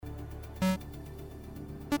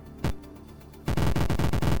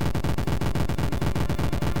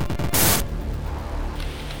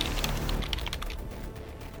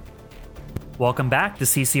Welcome back to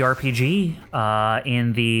CCRPG.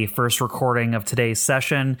 In the first recording of today's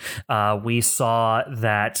session, we saw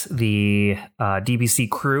that the DBC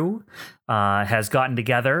crew has gotten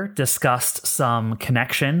together, discussed some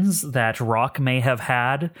connections that Rock may have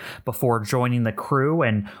had before joining the crew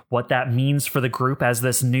and what that means for the group as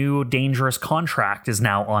this new dangerous contract is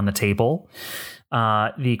now on the table.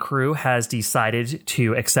 The crew has decided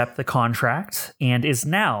to accept the contract and is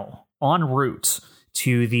now en route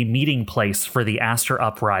to the meeting place for the Aster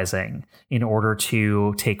Uprising in order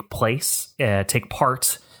to take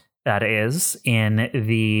part, that is, in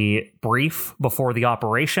the brief before the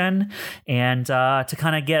operation, and to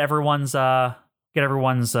kind of get everyone's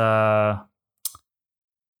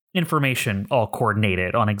information all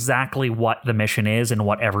coordinated on exactly what the mission is and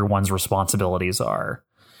what everyone's responsibilities are.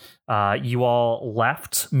 You all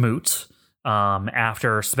left Moot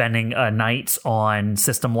after spending a night on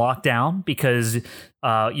system lockdown because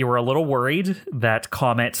you were a little worried that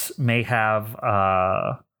Comet may have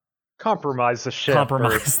compromised the ship or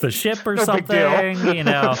no something, you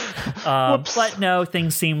know. But no,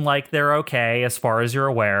 things seem like they're okay as far as you're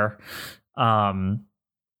aware. You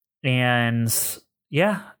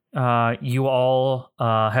all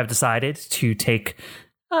have decided to take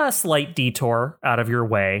a slight detour out of your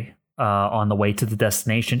way on the way to the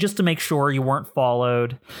destination, just to make sure you weren't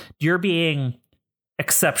followed. You're being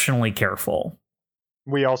exceptionally careful.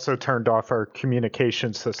 We also turned off our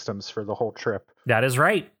communication systems for the whole trip. That is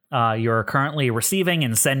right. You're currently receiving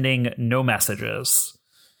and sending no messages.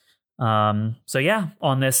 On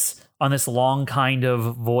this long kind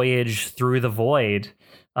of voyage through the void,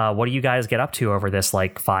 what do you guys get up to over this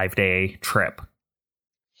 5-day trip?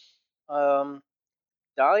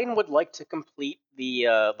 Dine would like to complete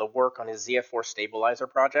the work on his ZF4 stabilizer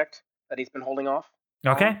project that he's been holding off.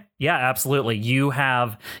 Okay. Yeah, absolutely. You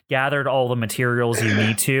have gathered all the materials you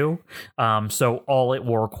need to. So all it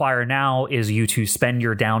will require now is you to spend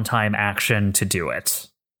your downtime action to do it.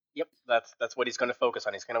 Yep, that's what he's going to focus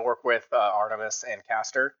on. He's going to work with Artemis and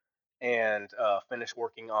Castor and finish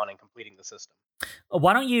working on and completing the system.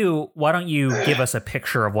 Why don't you give us a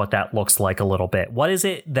picture of what that looks like a little bit? What is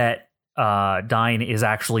it that Dine is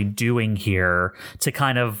actually doing here to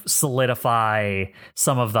kind of solidify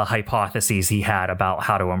some of the hypotheses he had about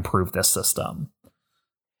how to improve this system?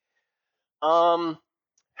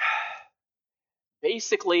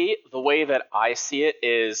 Basically, the way that I see it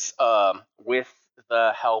is with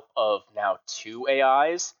the help of now 2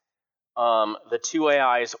 AIs. The 2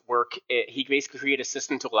 AIs he basically created a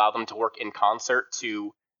system to allow them to work in concert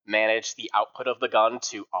to manage the output of the gun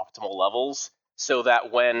to optimal levels, so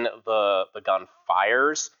that when the gun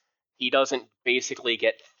fires, he doesn't basically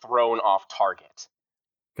get thrown off target.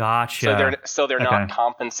 Gotcha. So they're not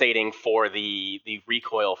compensating for the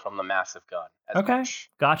recoil from the massive gun as much.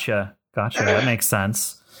 Gotcha. That makes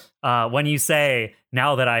sense. When you say,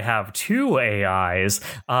 now that I have 2 AIs,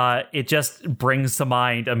 it just brings to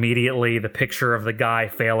mind immediately the picture of the guy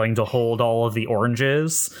failing to hold all of the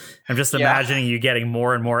oranges. I'm just imagining you getting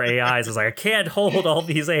more and more AIs. It's like, I can't hold all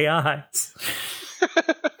these AIs.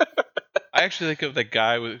 I actually think of the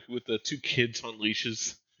guy with the 2 kids on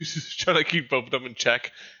leashes who's just trying to keep both of them in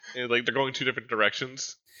check. And they're going 2 different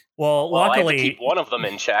directions. Well, luckily, I have to keep one of them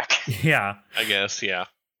in check. Yeah. I guess, yeah.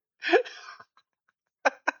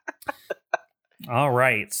 All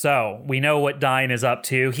right, so we know what Dine is up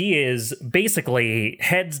to. He is basically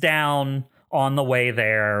heads down on the way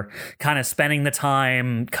there, kind of spending the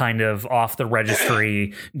time kind of off the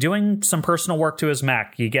registry, doing some personal work to his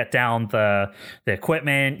mech. You get down the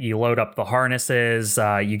equipment, you load up the harnesses,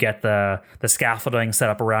 you get the scaffolding set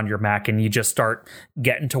up around your mech, and you just start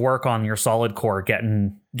getting to work on your solid core,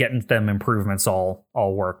 getting them improvements all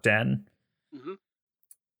worked in. Mm-hmm.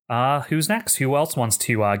 Who's next? Who else wants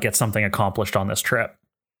to get something accomplished on this trip?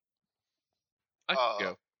 I can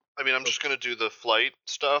go. I mean, I'm just going to do the flight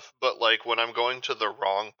stuff, but when I'm going to the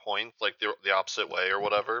wrong point, the opposite way or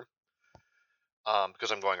whatever,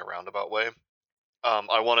 because I'm going a roundabout way,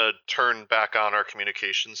 I want to turn back on our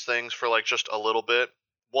communications things for just a little bit.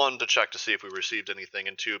 1, to check to see if we received anything,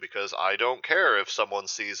 and 2, because I don't care if someone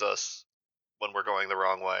sees us when we're going the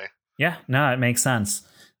wrong way. Yeah, no, it makes sense.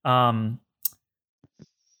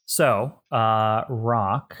 So,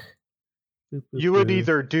 Rock, you would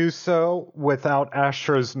either do so without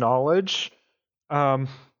Astro's knowledge, or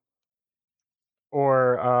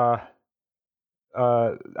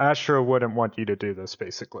Astro wouldn't want you to do this,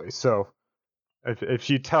 basically. So, if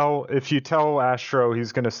you tell Astro,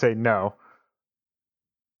 he's going to say no.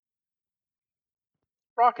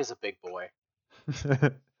 Rock is a big boy.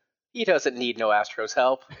 He doesn't need no Astro's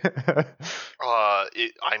help.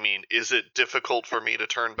 Is it difficult for me to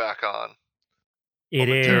turn back on? It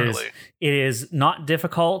momentarily. is not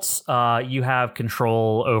difficult. You have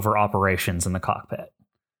control over operations in the cockpit.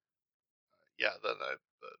 Yeah,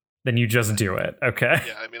 Then you just do it. Okay.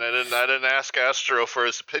 yeah. I mean, I didn't ask Astro for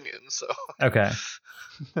his opinion, so Okay.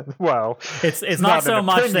 Well, It's not an so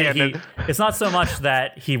much that opinion. it's not so much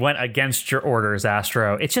that he went against your orders,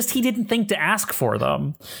 Astro. It's just he didn't think to ask for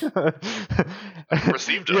them.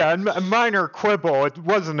 received it. Yeah, a minor quibble. It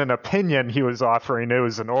wasn't an opinion he was offering; it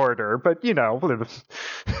was an order. But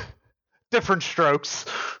different strokes.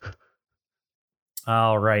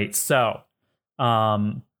 All right. So,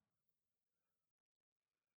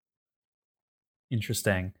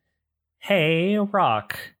 interesting. Hey,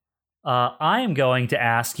 Rock. I am going to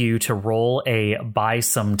ask you to roll a buy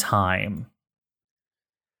some time.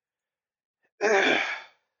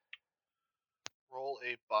 Roll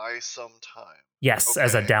a buy some time. Yes,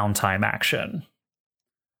 as a Okay. downtime action.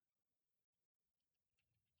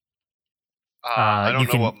 I don't you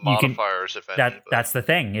know can- what you can- modifiers, if any. but That's the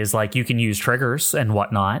thing, is like you can use triggers and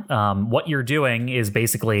whatnot. What you're doing is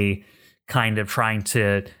basically kind of trying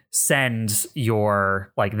to send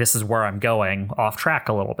your, like, this is where I'm going, off track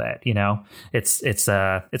a little bit. It's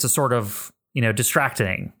a sort of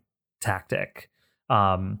distracting tactic.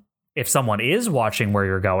 If someone is watching where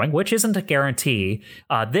you're going, which isn't a guarantee,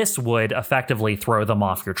 this would effectively throw them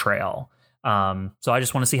off your trail. So I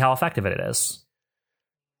just want to see how effective it is.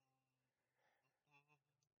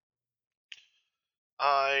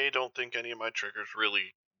 I don't think any of my triggers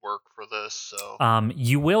really work for this, so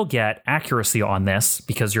You will get accuracy on this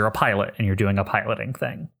because you're a pilot and you're doing a piloting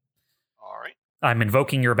thing. all right. I'm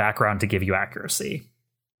invoking your background to give you accuracy.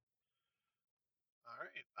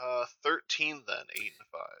 All right. 13 then, 8 and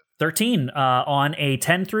 5. 13. On a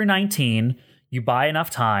 10 through 19, you buy enough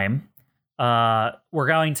time. We're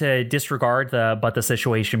going to disregard but the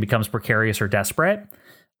situation becomes precarious or desperate.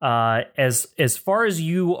 As far as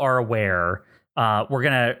you are aware,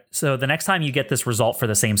 so the next time you get this result for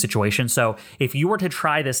the same situation, so if you were to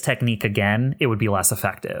try this technique again, it would be less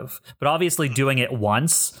effective. But obviously doing it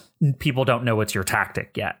once, people don't know it's your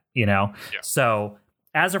tactic yet, Yeah. So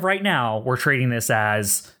as of right now, we're treating this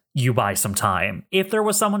as you buy some time. If there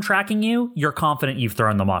was someone tracking you, you're confident you've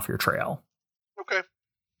thrown them off your trail. Okay.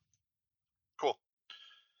 Cool.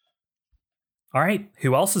 All right.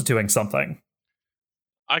 Who else is doing something?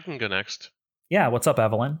 I can go next. Yeah. What's up,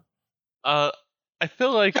 Evelyn? I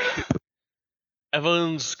feel like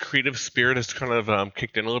Evelyn's creative spirit has kind of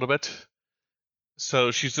kicked in a little bit.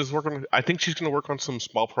 So she's just working. I think she's going to work on some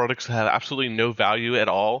small products that have absolutely no value at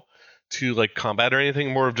all to like combat or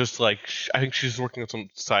anything. More of just like I think she's working on some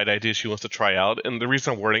side ideas she wants to try out. And the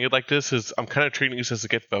reason I'm wording it like this is I'm kind of treating this as a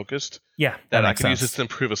get focused. Yeah. That I makes can use sense. this to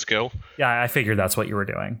improve a skill. Yeah. I figured that's what you were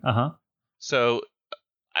doing. Uh-huh. So,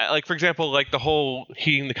 like for example, like the whole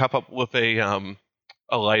heating the cup up with a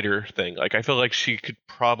lighter thing. Like I feel like she could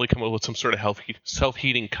probably come up with some sort of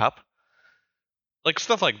self-heating cup, like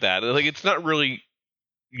stuff like that. Like it's not really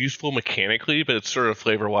useful mechanically, but it's sort of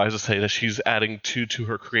flavor-wise to say that she's adding to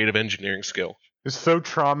her creative engineering skill. Is so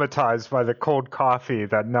traumatized by the cold coffee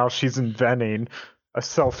that now she's inventing a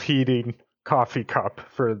self-heating coffee cup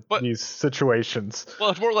for these situations. Well,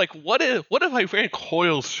 it's more like what if I ran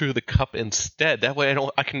coils through the cup instead? That way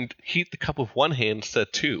I can heat the cup with one hand instead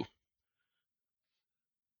of two.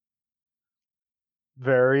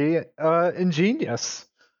 Very ingenious.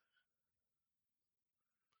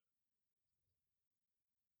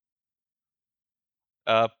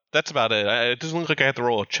 That's about it. It doesn't look like I have to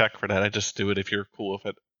roll a check for that. I just do it if you're cool with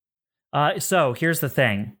it. So here's the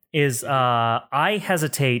thing: is I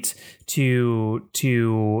hesitate to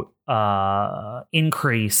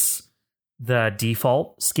increase the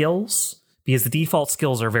default skills because the default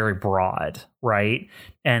skills are very broad, right?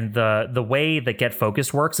 And the way that Get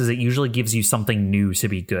Focused works is it usually gives you something new to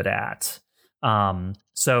be good at.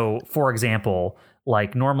 So, for example,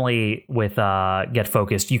 like normally with Get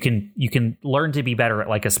Focused, you can learn to be better at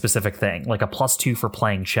like a specific thing, like a +2 for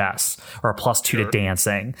playing chess or a +2 to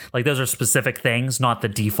dancing. Like those are specific things, not the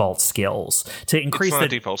default skills. To increase it's not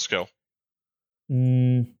the a default skill.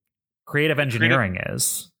 Creative engineering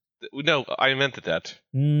is. No, I meant that.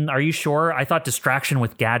 Are you sure? I thought distraction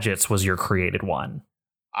with gadgets was your created one.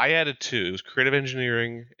 I added two. It was creative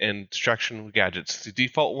engineering and distraction with gadgets. The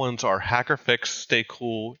default ones are hacker fix, stay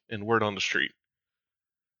cool, and word on the street.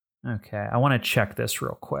 Okay, I want to check this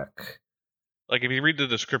real quick. Like if you read the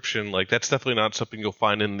description, like that's definitely not something you'll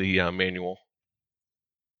find in the manual.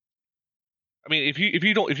 I mean, if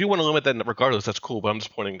you want to limit that regardless, that's cool. But I'm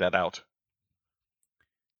just pointing that out.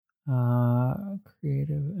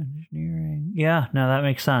 Creative engineering. Yeah, no, that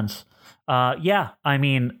makes sense. Yeah, I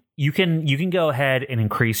mean, you can go ahead and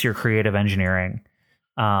increase your creative engineering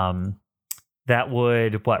That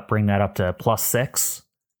would bring that up to +6?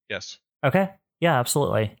 Yes. Okay. Yeah,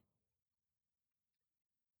 absolutely.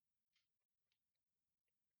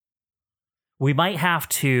 We might have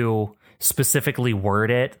to specifically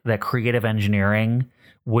word it that creative engineering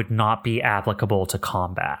would not be applicable to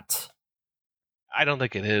combat. I don't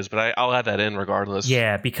think it is, but I'll add that in regardless.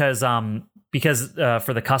 Yeah, because for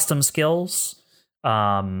the custom skills,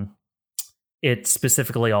 it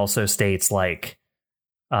specifically also states like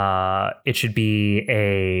it should be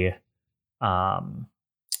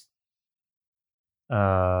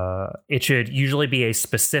it should usually be a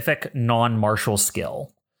specific non-martial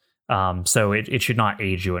skill. So it should not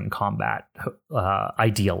aid you in combat,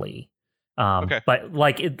 ideally. Okay. But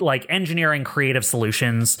like engineering creative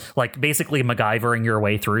solutions, like basically MacGyvering your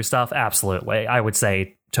way through stuff, absolutely. I would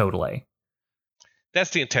say totally.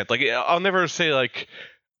 That's the intent. Like, I'll never say, like,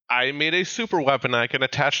 I made a super weapon I can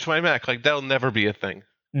attach to my mech. Like, that'll never be a thing.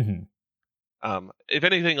 Mm-hmm. If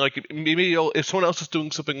anything, like, maybe if someone else is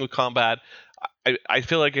doing something with combat, I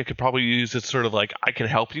feel like I could probably use it sort of like, I can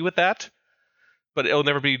help you with that. But it'll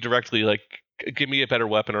never be directly like, give me a better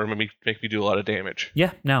weapon or make me do a lot of damage.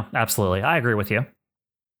 Yeah, no, absolutely. I agree with you.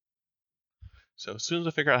 So as soon as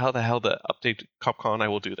I figure out how the hell to update CopCon, I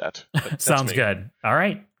will do that. Sounds good. All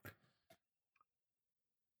right.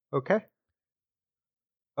 Okay.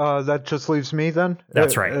 That just leaves me then?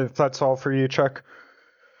 That's right. If that's all for you, Chuck.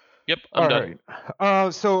 Yep, I'm done.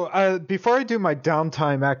 Right. So before I do my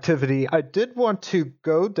downtime activity, I did want to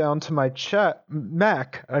go down to my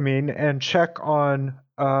Mac, and check on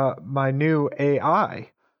my new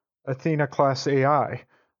AI, Athena class AI,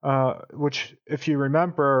 which, if you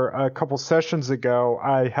remember, a couple sessions ago,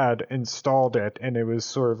 I had installed it, and it was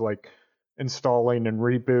sort of like installing and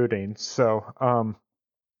rebooting. So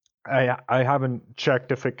I haven't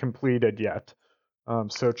checked if it completed yet.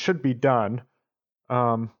 So it should be done.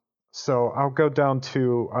 So I'll go down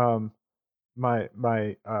to my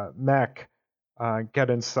Mac, get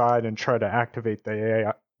inside, and try to activate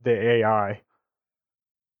the AI.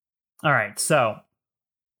 All right, so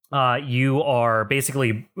you are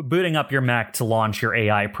basically booting up your Mac to launch your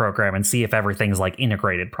AI program and see if everything's like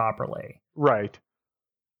integrated properly. Right.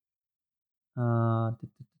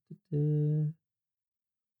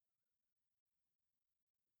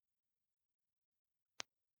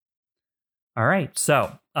 All right,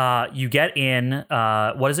 so you get in,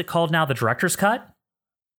 what is it called now? The director's cut?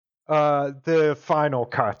 The final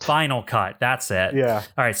cut. Final cut, that's it. Yeah.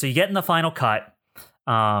 All right, so you get in the final cut.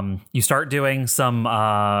 You start doing some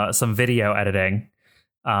video editing.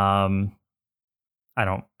 I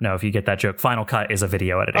don't know if you get that joke. Final Cut is a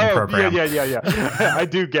video editing program. Yeah. I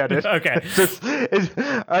do get it. Okay.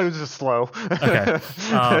 I was just slow. Okay.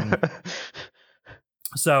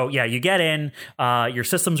 So yeah, you get in, your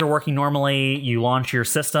systems are working normally, you launch your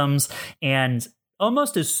systems, and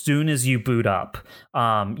almost as soon as you boot up,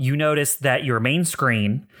 you notice that your main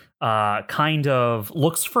screen kind of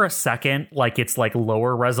looks for a second like it's like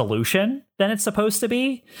lower resolution than it's supposed to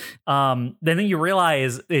be. Then you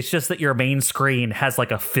realize it's just that your main screen has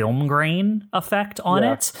like a film grain effect on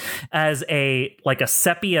it, as a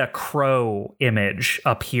sepia crow image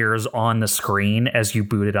appears on the screen as you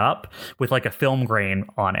boot it up with like a film grain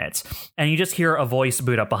on it. And you just hear a voice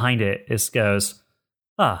boot up behind it. It goes,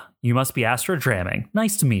 you must be Astro Dramming.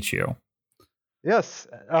 Nice to meet you. Yes,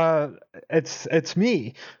 it's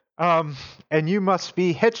me. And you must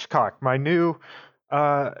be Hitchcock, my new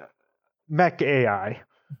mech AI.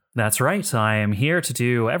 That's right. I am here to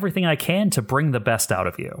do everything I can to bring the best out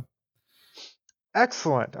of you.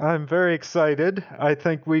 Excellent. I'm very excited. I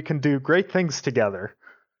think we can do great things together.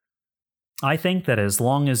 I think that as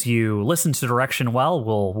long as you listen to direction well,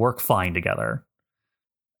 we'll work fine together.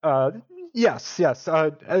 Yes.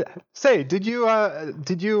 Say, did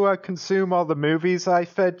you consume all the movies I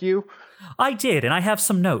fed you? I did, and I have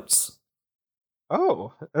some notes.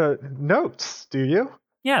 Oh, notes? Do you?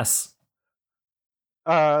 Yes.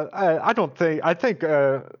 I don't think. I think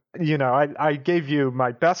I gave you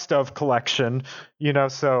my best of collection.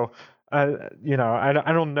 So I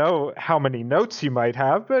don't know how many notes you might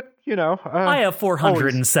have, but I have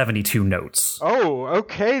 472 notes. Oh,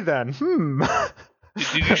 okay then.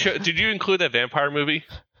 Did you include that vampire movie?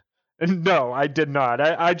 No, I did not.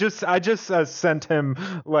 I just sent him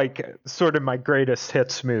like sort of my greatest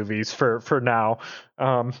hits movies for now.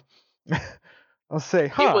 I'll say,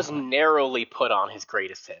 It was narrowly put on his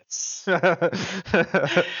greatest hits.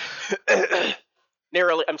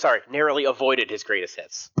 Narrowly avoided his greatest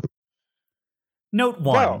hits. Note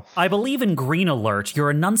 1. Well, I believe in Green Alert. Your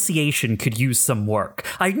enunciation could use some work.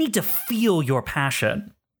 I need to feel your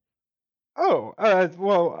passion. Oh,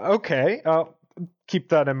 well, okay. keep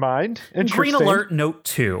that in mind. Green Interesting. Alert Note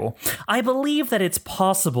 2. I believe that it's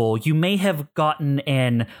possible you may have gotten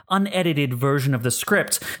an unedited version of the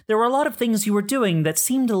script. There were a lot of things you were doing that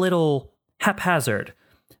seemed a little haphazard.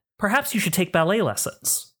 Perhaps you should take ballet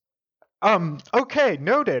lessons. Okay,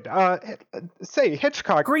 noted. Say,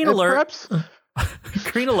 Hitchcock. Green Alert. Perhaps...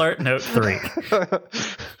 Green Alert Note 3.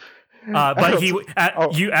 But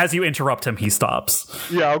as you interrupt him, he stops.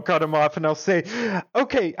 Yeah, I'll cut him off and I'll say,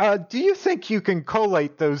 okay, do you think you can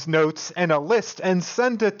collate those notes in a list and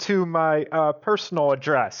send it to my personal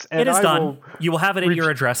address? And it is done. You will have it in your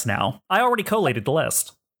address now. I already collated the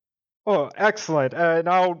list. Oh, excellent. And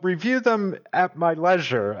I'll review them at my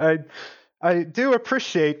leisure. I do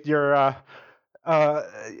appreciate your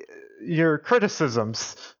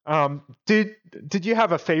criticisms. Did you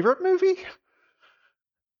have a favorite movie?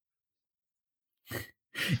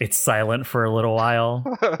 It's silent for a little while.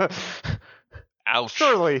 Ouch.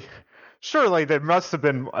 Surely there must have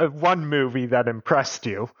been one movie that impressed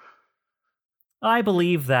you. I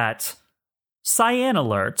believe that Cyan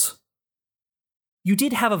Alert, you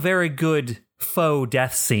did have a very good faux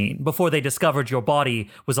death scene before they discovered your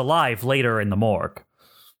body was alive later in the morgue.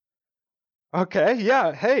 Okay,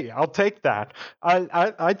 yeah, hey, I'll take that.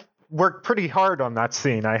 I worked pretty hard on that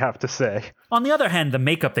scene, I have to say. On the other hand, the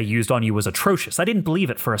makeup they used on you was atrocious. I didn't believe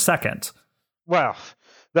it for a second. Well,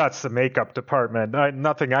 that's the makeup department.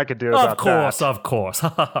 Nothing I could do about that. Of course.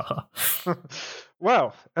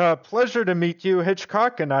 Well, pleasure to meet you,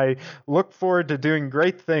 Hitchcock, and I look forward to doing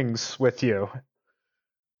great things with you.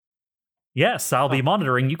 Yes, I'll be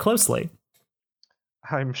monitoring you closely.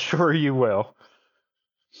 I'm sure you will.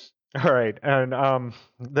 All right, and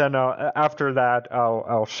then after that,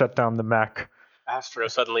 I'll shut down the mech. Astro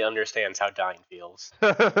suddenly understands how dying feels.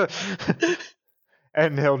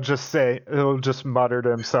 And he'll just mutter to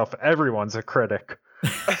himself, "Everyone's a critic."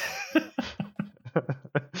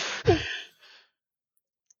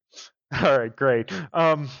 All right, great.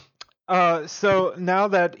 So now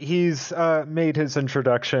that he's made his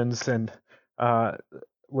introductions and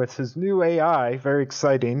with his new AI, very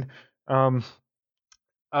exciting.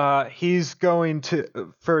 He's going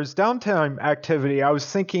to, for his downtime activity, I was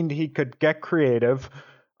thinking he could get creative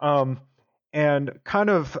and kind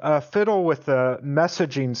of fiddle with the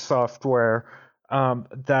messaging software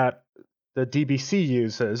that the DBC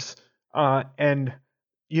uses and,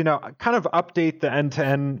 kind of update the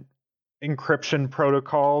end-to-end encryption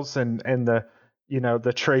protocols and the,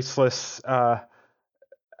 the traceless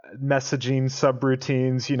messaging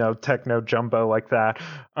subroutines, techno jumbo like that.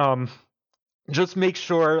 Just make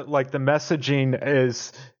sure like the messaging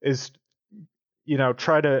is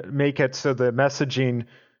try to make it so the messaging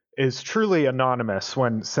is truly anonymous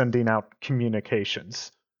when sending out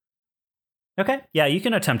communications. Okay. Yeah, you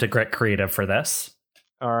can attempt to get creative for this.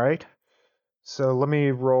 All right. So let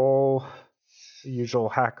me roll the usual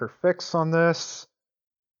hacker fix on this.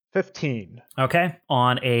 15. Okay.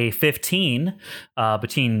 On a 15,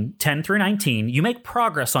 between 10 through 19, you make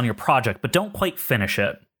progress on your project, but don't quite finish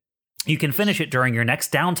it. You can finish it during your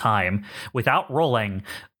next downtime without rolling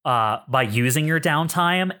by using your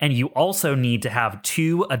downtime, and you also need to have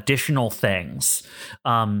 2 additional things.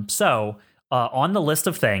 So on the list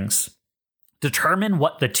of things, determine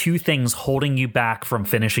what the 2 things holding you back from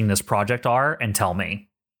finishing this project are, and tell me.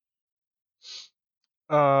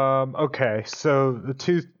 Okay, so the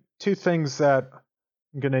two things that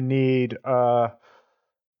I'm gonna need. Let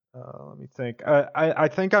me think. I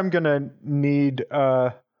think I'm gonna need.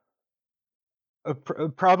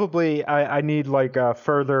 Probably I need like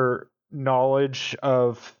further knowledge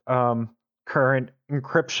of current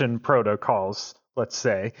encryption protocols, let's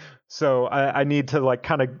say. So I need to like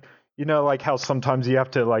kind of, like how sometimes you have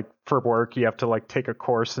to like for work, you have to like take a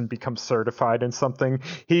course and become certified in something.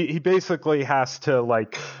 He basically has to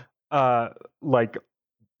like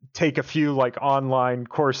take a few like online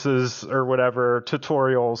courses or whatever,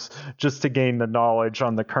 tutorials, just to gain the knowledge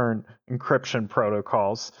on the current encryption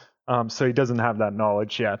protocols. So he doesn't have that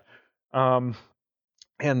knowledge yet. And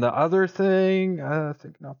the other thing,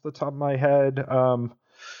 thinking off the top of my head,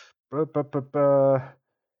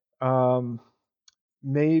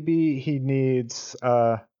 maybe he needs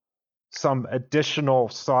some additional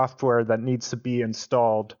software that needs to be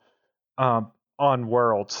installed on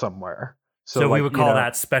World somewhere. So we would call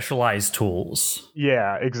that specialized tools.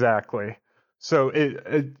 Yeah, exactly. So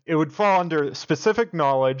it would fall under specific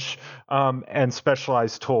knowledge and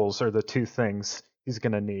specialized tools are the 2 things he's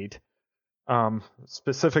going to need.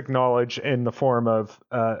 Specific knowledge in the form of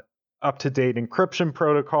up-to-date encryption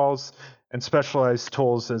protocols, and specialized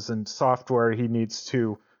tools as in software he needs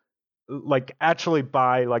to like actually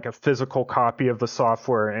buy like a physical copy of the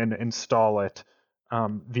software and install it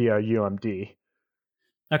via UMD.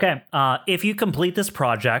 Okay. If you complete this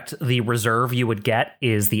project, the reserve you would get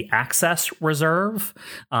is the access reserve.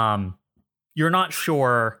 You're not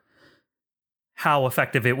sure how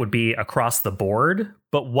effective it would be across the board,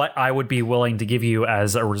 but what I would be willing to give you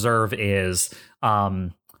as a reserve is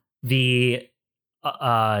the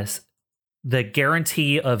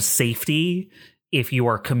guarantee of safety if you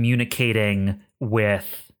are communicating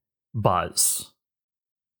with Buzz.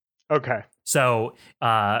 Okay. So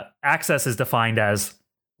access is defined as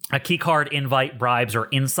a keycard, invite, bribes, or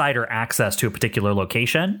insider access to a particular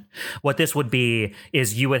location. What this would be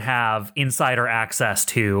is you would have insider access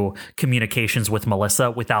to communications with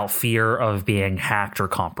Melissa without fear of being hacked or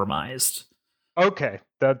compromised. Okay,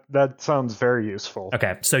 that sounds very useful.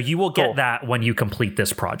 Okay, so you will get Cool. that when you complete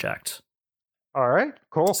this project. All right,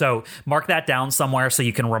 cool. So mark that down somewhere so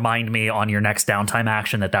you can remind me on your next downtime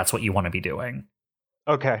action that that's what you want to be doing.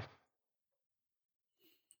 Okay.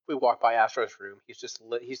 We walk by Astro's room.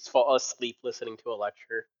 He's fall asleep listening to a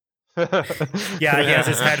lecture. Yeah, he has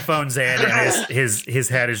his headphones in and his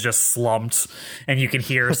head is just slumped, and you can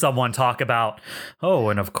hear someone talk about, oh,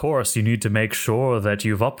 and of course you need to make sure that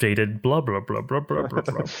you've updated blah blah blah blah blah blah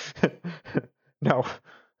blah. No.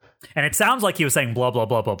 And it sounds like he was saying blah blah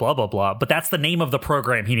blah blah blah blah blah, but that's the name of the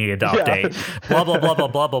program he needed to update. Yeah. Blah blah blah blah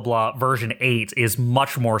blah blah blah. Version 8 is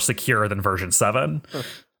much more secure than version 7.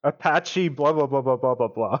 Apache blah blah blah blah blah blah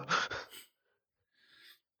blah.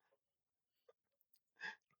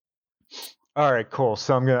 All right, cool.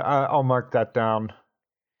 So I'll mark that down,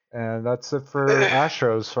 and that's it for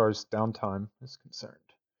Astro as far as downtime is concerned.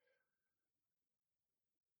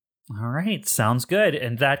 All right, sounds good,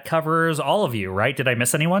 and that covers all of you, right? Did I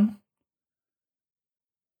miss anyone?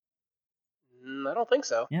 I don't think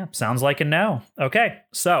so. Yeah, sounds like a no. Okay,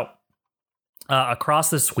 so across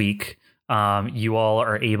this week, you all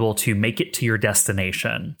are able to make it to your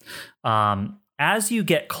destination. As you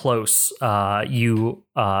get close, you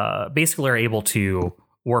basically are able to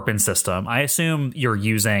warp in system. I assume you're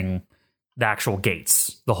using the actual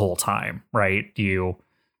gates the whole time, right? Do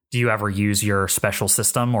you ever use your special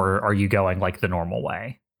system, or are you going like the normal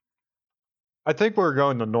way? I think we're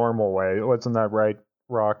going the normal way. Wasn't that right,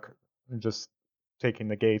 Rock? Just taking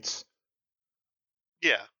the gates.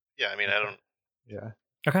 Yeah. I mean, I don't. Yeah.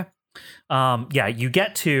 Okay. Yeah, you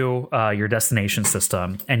get to your destination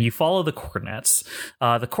system and you follow the coordinates.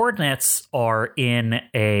 The coordinates are in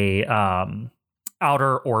a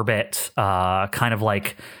outer orbit, kind of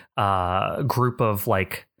like group of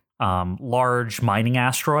like large mining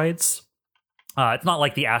asteroids. It's not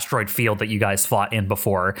like the asteroid field that you guys fought in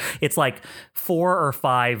before. It's like 4 or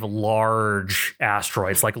 5 large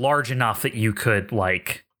asteroids, like large enough that you could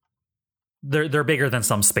like. They're bigger than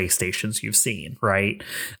some space stations you've seen, right?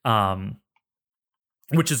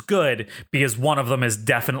 Which is good because one of them is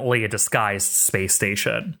definitely a disguised space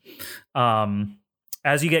station.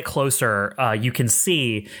 As you get closer, you can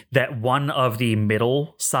see that one of the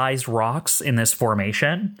middle-sized rocks in this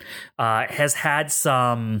formation has had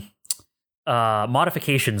some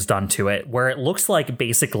modifications done to it, where it looks like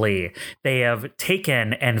basically they have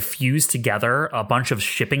taken and fused together a bunch of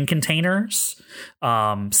shipping containers,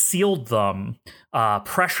 sealed them,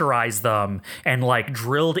 pressurized them, and like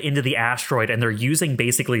drilled into the asteroid, and they're using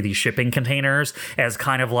basically these shipping containers as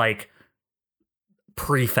kind of like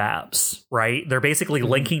prefabs, right? They're basically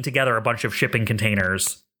linking together a bunch of shipping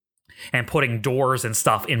containers and putting doors and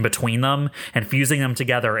stuff in between them and fusing them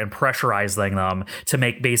together and pressurizing them to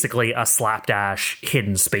make basically a slapdash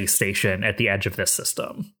hidden space station at the edge of this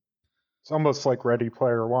system. It's almost like Ready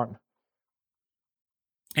Player One.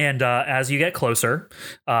 And as you get closer,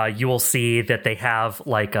 you will see that they have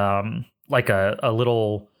like a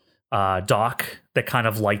little dock that kind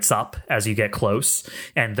of lights up as you get close,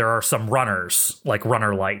 and there are some runners, like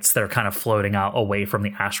runner lights, that are kind of floating out away from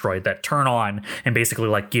the asteroid that turn on and basically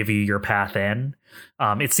like give you your path in.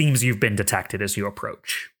 It seems you've been detected as you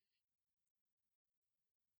approach.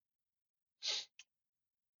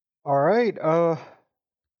 All right,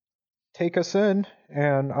 take us in,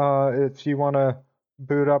 and if you want to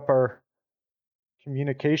boot up our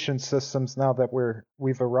communication systems now that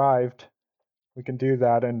we've arrived, we can do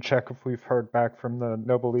that and check if we've heard back from the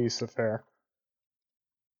Nobilis affair.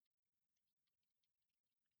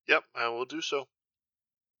 Yep, I will do so.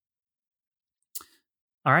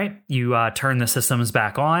 All right, you turn the systems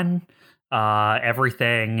back on.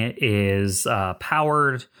 Everything is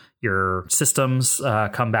powered. Your systems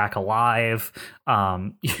come back alive.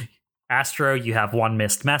 Astro, you have one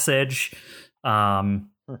missed message. Wonder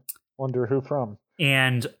who from.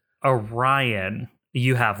 And Orion,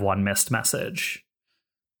 you have one missed message.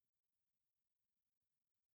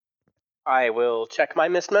 I will check my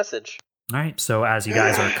missed message. All right. So as you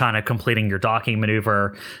guys are kind of completing your docking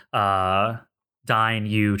maneuver, Dine,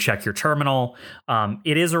 you check your terminal.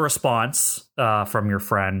 It is a response from your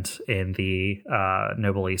friend in the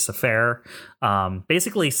Noblesse affair,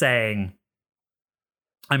 basically saying,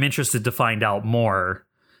 I'm interested to find out more.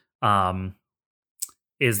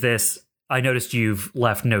 Is this, I noticed you've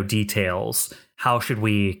left no details. How should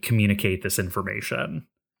we communicate this information?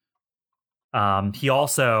 He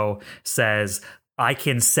also says, I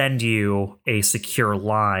can send you a secure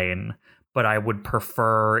line, but I would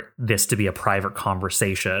prefer this to be a private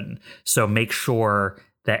conversation. So make sure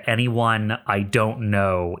that anyone I don't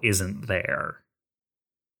know isn't there.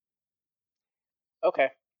 Okay.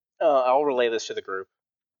 I'll relay this to the group.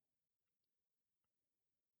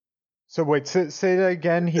 So wait, say that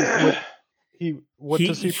again. What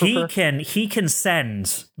does he prefer? He can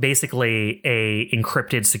send basically a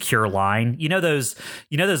encrypted secure line. You know those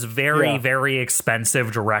very very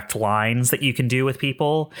expensive direct lines that you can do with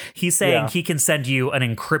people. He's saying he can send you an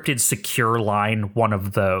encrypted secure line, one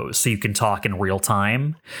of those, so you can talk in real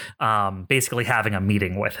time. Basically having a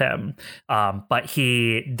meeting with him. But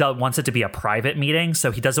he wants it to be a private meeting,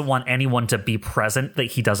 so he doesn't want anyone to be present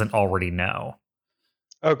that he doesn't already know.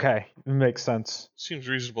 Okay, makes sense. Seems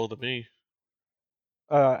reasonable to me.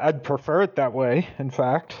 I'd prefer it that way, in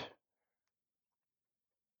fact.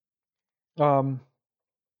 Do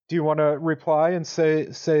you want to reply and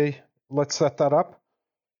say let's set that up?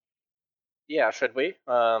 Yeah, should we?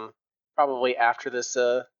 Probably after this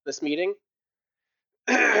meeting.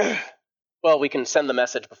 Well, we can send the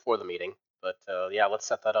message before the meeting, but yeah, let's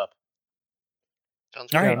set that up.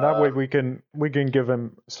 Sounds All good. right. That way we can give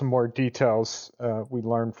him some more details we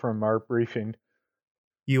learned from our briefing.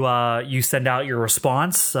 You send out your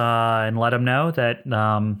response and let him know that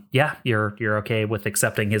you're okay with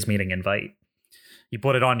accepting his meeting invite. You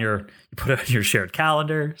put it on your shared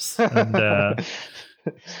calendars, and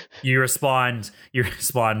you respond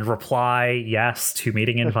reply yes to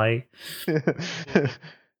meeting invite.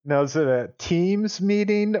 Now, is it a Teams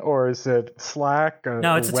meeting or is it Slack?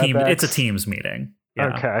 No, it's a WebEx? It's a Teams meeting.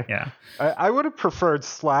 Yeah, okay. Yeah. I would have preferred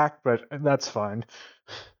Slack, but that's fine.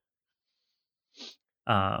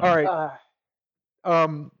 All right.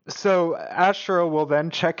 So Astro will then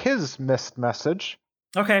check his missed message.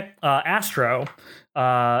 Okay. Astro,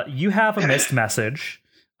 you have a missed message.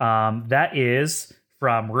 That is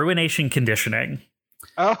from Ruination Conditioning.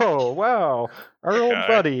 Oh, wow. Our old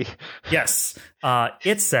buddy. Yes.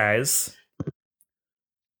 It says,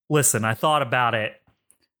 listen, I thought about it,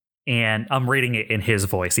 and I'm reading it in his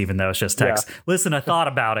voice, even though it's just text. Yeah. Listen, I thought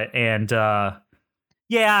about it, and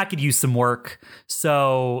I could use some work.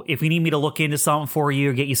 So if you need me to look into something for you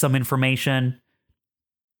or get you some information,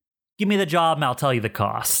 give me the job and I'll tell you the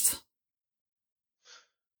cost.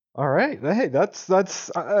 All right. Hey,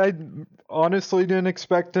 that's. I honestly didn't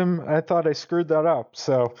expect him. I thought I screwed that up,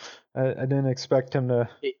 so I didn't expect him to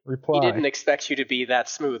reply. He didn't expect you to be that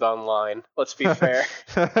smooth online. Let's be fair.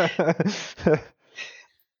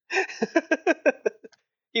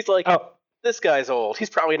 He's like, this guy's old. He's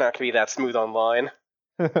probably not going to be that smooth online.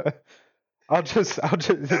 I'll just.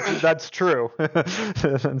 That's true.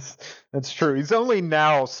 That's true. He's only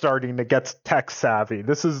now starting to get tech savvy.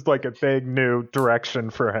 This is like a big new direction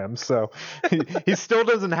for him. So he still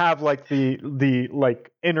doesn't have like the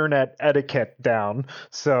like internet etiquette down.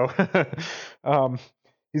 So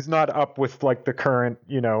he's not up with like the current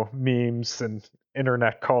memes and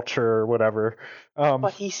internet culture or whatever.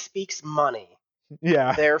 But he speaks money.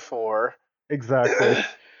 Yeah. Therefore. Exactly.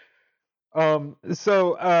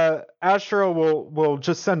 So Astro will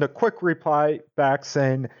just send a quick reply back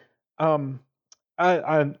saying, I'm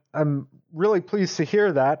really pleased to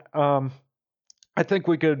hear that. I think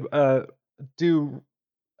we could do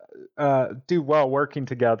well working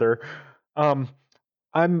together.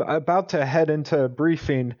 I'm about to head into a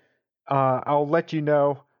briefing. I'll let you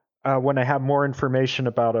know when I have more information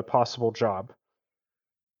about a possible job.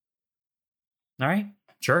 All right.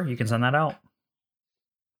 Sure, you can send that out.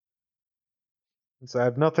 So I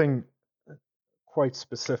have nothing quite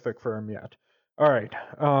specific for him yet. All right.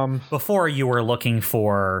 Before you were looking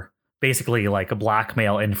for basically like a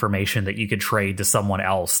blackmail information that you could trade to someone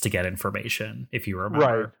else to get information, if you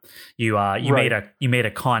remember. Right. You made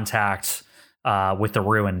a contact with the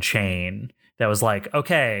Ruin chain that was like,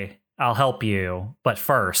 okay, I'll help you, but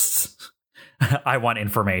first I want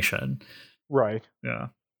information. Right. Yeah.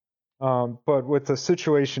 But with the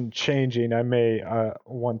situation changing, I may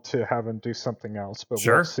want to have him do something else. But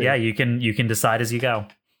sure, we'll see. Yeah, you can decide as you go.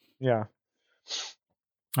 Yeah.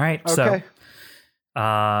 All right. Okay.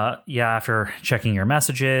 After checking your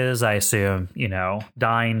messages, I assume,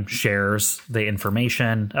 Dine shares the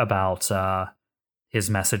information about his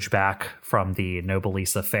message back from the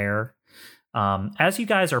Noblisa Fair. As you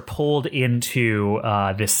guys are pulled into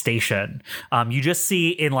this station, you just see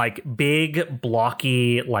in like big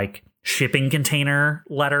blocky like shipping container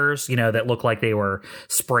letters, that look like they were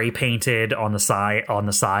spray painted on the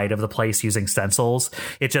side of the place using stencils.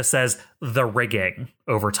 It just says the rigging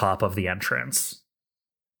over top of the entrance.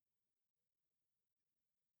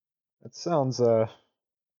 That sounds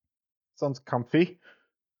comfy.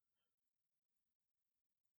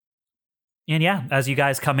 And yeah, as you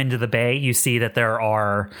guys come into the bay, you see that there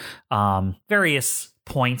are various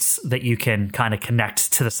points that you can kind of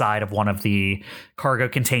connect to the side of one of the cargo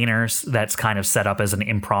containers that's kind of set up as an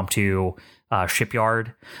impromptu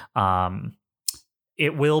shipyard.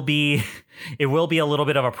 It will be a little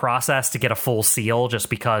bit of a process to get a full seal, just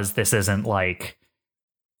because this isn't like,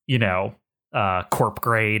 corp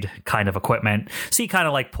grade kind of equipment. So you kind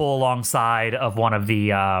of like pull alongside of one of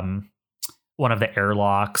the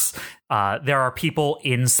airlocks. There are people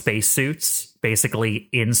in spacesuits, basically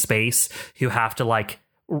in space, who have to like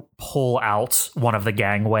pull out one of the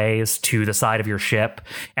gangways to the side of your ship,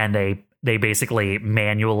 and they basically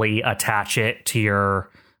manually attach it to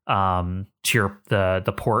your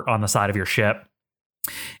the port on the side of your ship.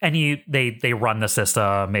 And they run the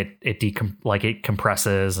system. It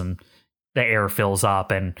compresses and the air fills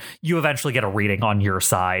up, and you eventually get a reading on your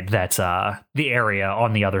side that the area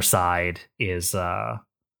on the other side is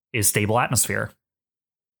stable atmosphere.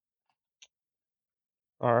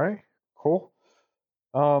 All right, cool.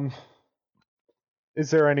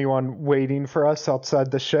 Is there anyone waiting for us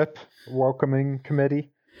outside the ship? Welcoming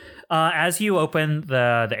committee? As you open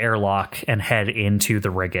the airlock and head into the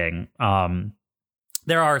rigging,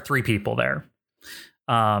 there are 3 people there.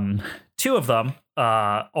 2 of them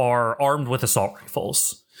are armed with assault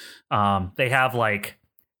rifles. They have like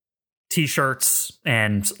t-shirts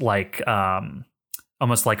and like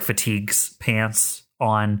almost like fatigues pants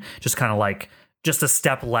on, just kind of like just a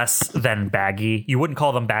step less than baggy. You wouldn't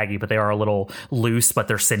call them baggy, but they are a little loose, but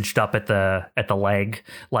they're cinched up at the leg.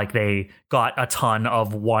 Like they got a ton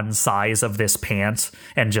of one size of this pant,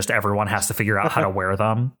 and just everyone has to figure out how to wear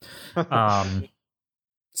them.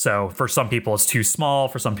 So for some people it's too small,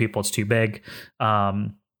 for some people it's too big.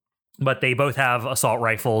 But they both have assault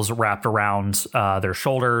rifles wrapped around their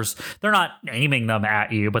shoulders. They're not aiming them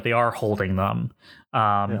at you, but they are holding them.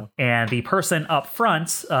 And the person up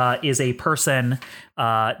front is a person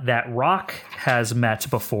that Rock has met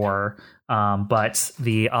before, but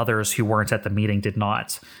the others who weren't at the meeting did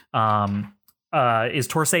not. Is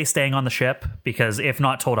Torsay staying on the ship? Because if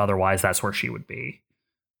not told otherwise, that's where she would be.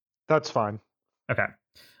 That's fine. Okay.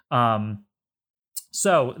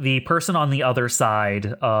 So the person on the other side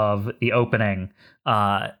of the opening,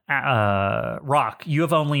 Rock, you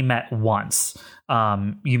have only met once.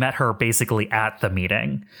 You met her basically at the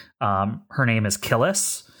meeting. Her name is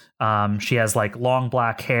Killis. She has like long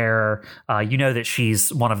black hair. You know that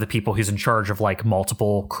she's one of the people who's in charge of like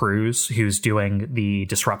multiple crews, who's doing the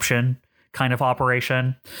disruption kind of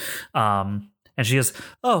operation. And she goes,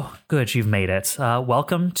 "Oh, good, you've made it.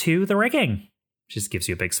 Welcome to the rigging." She just gives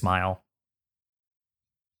you a big smile.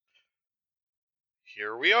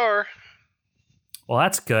 Here we are. Well,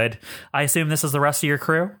 that's good. I assume this is the rest of your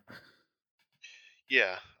crew?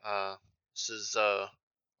 Yeah. This is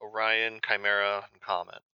Orion, Chimera, and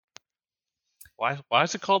Comet. Why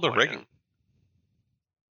is it called the rigging?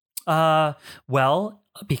 Well,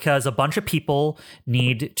 because a bunch of people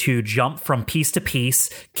need to jump from piece to piece,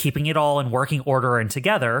 keeping it all in working order and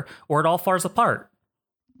together, or it all falls apart.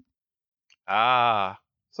 Ah.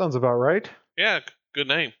 Sounds about right. Yeah, good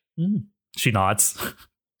name. She nods.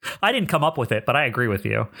 I didn't come up with it, but I agree with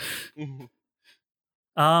you.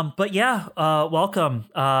 But yeah, welcome.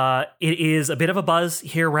 It is a bit of a buzz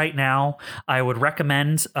here right now. I would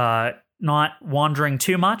recommend not wandering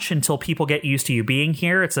too much until people get used to you being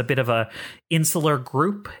here. It's a bit of a insular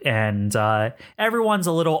group, and everyone's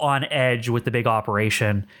a little on edge with the big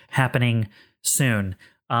operation happening soon.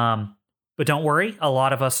 But don't worry, a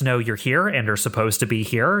lot of us know you're here and are supposed to be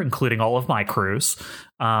here, including all of my crews.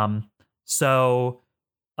 So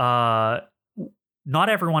not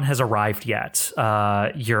everyone has arrived yet.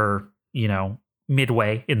 You're,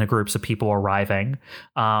 midway in the groups of people arriving.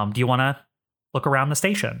 Do you want to look around the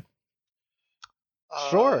station?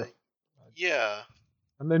 Sure. Yeah.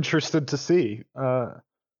 I'm interested to see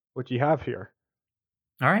what you have here.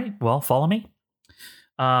 All right. Well, follow me.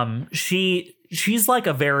 She's like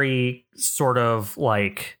a very sort of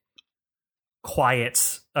like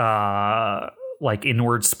quiet, like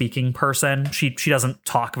inward speaking person. She doesn't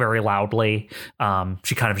talk very loudly.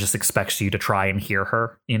 She kind of just expects you to try and hear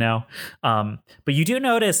her, you know. But you do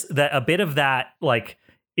notice that a bit of that like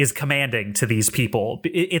is commanding to these people.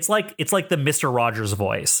 It's like the Mr. Rogers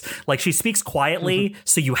voice. Like she speaks quietly,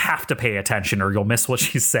 so you have to pay attention or you'll miss what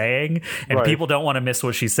she's saying. And people don't want to miss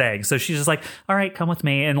what she's saying. So she's just like, all right, come with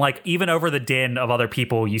me. And like even over the din of other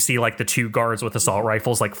people, you see like the 2 guards with assault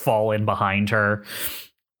rifles like fall in behind her.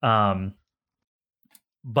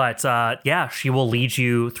 But yeah, she will lead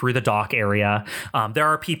you through the dock area. There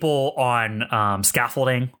are people on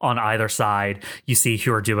scaffolding on either side. You see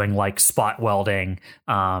who are doing like spot welding.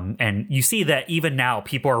 And you see that even now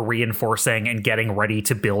people are reinforcing and getting ready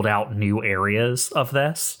to build out new areas of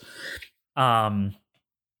this.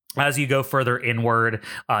 As you go further inward,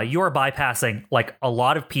 you are bypassing like a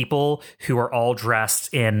lot of people who are all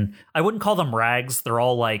dressed in, I wouldn't call them rags. They're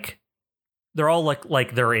all like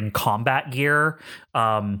they're in combat gear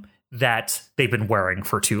that they've been wearing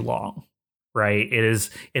for too long, right?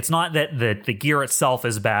 It's not that the gear itself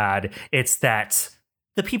is bad. It's that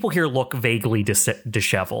the people here look vaguely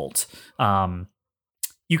disheveled.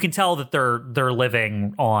 You can tell that they're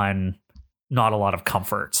living on not a lot of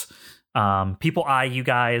comfort. People eye you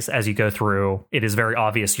guys as you go through. It is very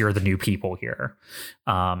obvious you're the new people here.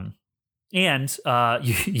 And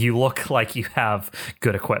you look like you have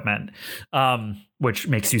good equipment, which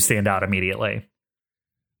makes you stand out immediately.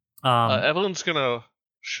 Evelyn's gonna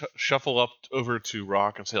shuffle up over to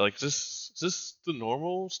Rock and say, like, is this the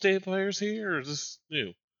normal state of affairs here, or is this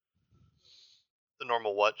new? The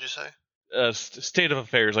normal what, did you say? State of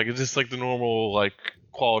affairs. Like, is this like the normal like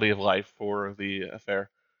quality of life for the affair?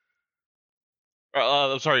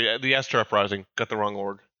 I'm sorry, the Esther Uprising. Got the wrong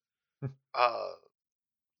org.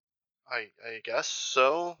 I guess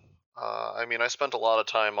so. I mean, I spent a lot of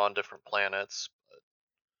time on different planets,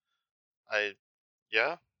 but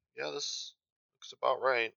yeah, this looks about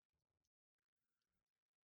right.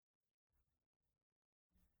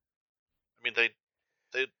 I mean,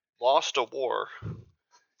 they lost a war.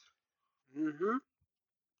 Mm-hmm.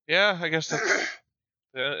 Yeah, I guess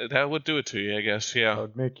that would do it to you, I guess, yeah. That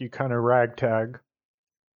would make you kind of ragtag.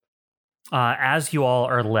 As you all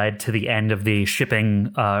are led to the end of the ship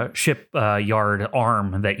yard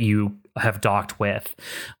arm that you have docked with,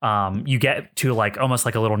 you get to like almost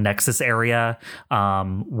like a little nexus area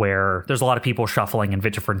where there's a lot of people shuffling in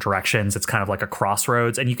different directions. It's kind of like a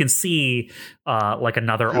crossroads, and you can see like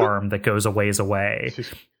another arm that goes a ways away.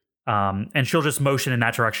 And she'll just motion in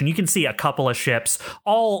that direction. You can see a couple of ships,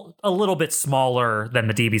 all a little bit smaller than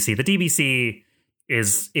the DBC. The DBC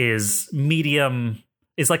is medium.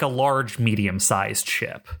 Is like a large, medium-sized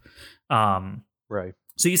ship. Right.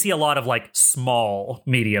 So you see a lot of like small,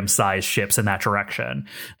 medium-sized ships in that direction.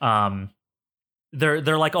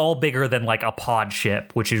 They're like all bigger than like a pod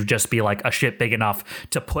ship, which would just be like a ship big enough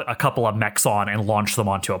to put a couple of mechs on and launch them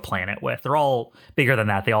onto a planet with. They're all bigger than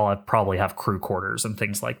that. They all probably have crew quarters and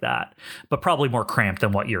things like that, but probably more cramped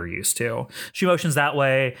than what you're used to. She motions that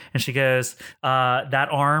way and she goes, that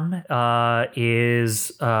arm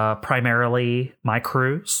is primarily my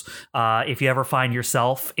crew's. If you ever find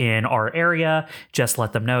yourself in our area, just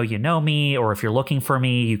let them know you know me, or if you're looking for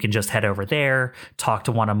me, you can just head over there, talk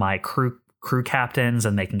to one of my crew captains,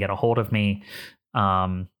 and they can get a hold of me.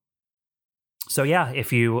 So yeah,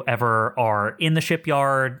 if you ever are in the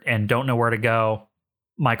shipyard and don't know where to go,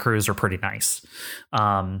 my crews are pretty nice.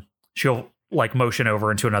 She'll like motion over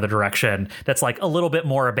into another direction that's like a little bit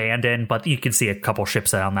more abandoned, but you can see a couple ships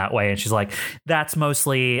down that way. And she's like, that's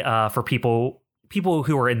mostly for people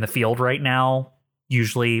who are in the field right now.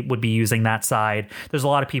 Usually would be using that side. There's a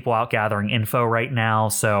lot of people out gathering info right now,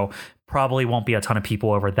 so probably won't be a ton of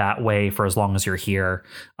people over that way for as long as you're here.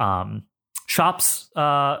 Shops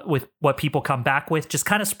with what people come back with just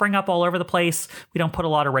kind of spring up all over the place. We don't put a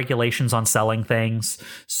lot of regulations on selling things.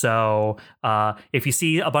 So if you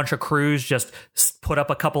see a bunch of crews just put up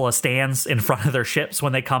a couple of stands in front of their ships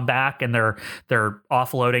when they come back and they're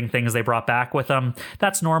offloading things they brought back with them,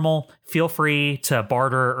 that's normal. Feel free to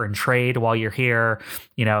barter and trade while you're here.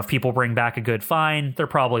 You know, if people bring back a good find, they're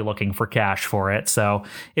probably looking for cash for it. So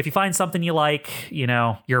if you find something you like, you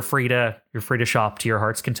know, you're free to shop to your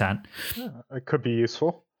heart's content. Yeah, it could be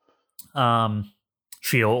useful.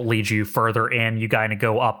 She'll lead you further in. You kind of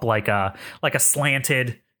go up like a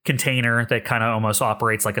slanted container that kind of almost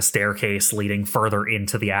operates like a staircase leading further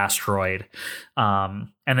into the asteroid.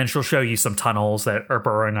 And And then she'll show you some tunnels that are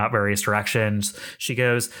burrowing out various directions. She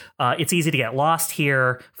goes, it's easy to get lost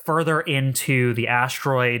here. Further into the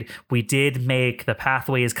asteroid, we did make the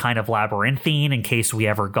pathways kind of labyrinthine in case we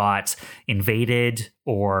ever got invaded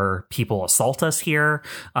or people assault us here.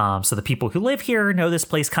 So the people who live here know this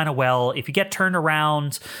place kind of well. If you get turned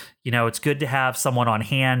around, it's good to have someone on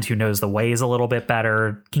hand who knows the ways a little bit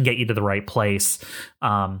better, can get you to the right place.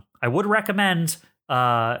 I would recommend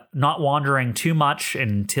not wandering too much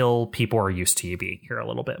until people are used to you being here a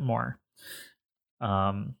little bit more.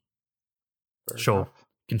 She'll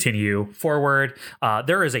continue forward.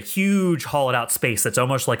 There is a huge hollowed out space that's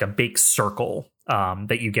almost like a big circle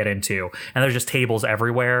that you get into. And there's just tables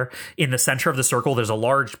everywhere. In the center of the circle, there's a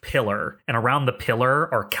large pillar. And around the pillar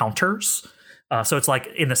are counters. So it's like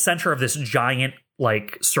in the center of this giant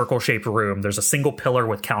like circle-shaped room, there's a single pillar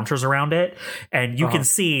with counters around it. And you can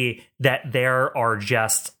see that there are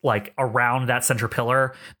just like around that center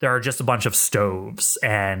pillar, there are just a bunch of stoves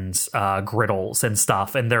and griddles and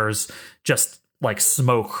stuff. And there's just like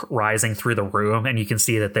smoke rising through the room, and you can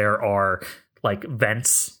see that there are like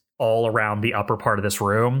vents all around the upper part of this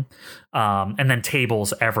room, and then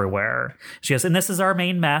tables everywhere. She goes, and this is our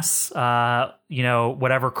main mess.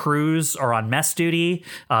 Whatever crews are on mess duty,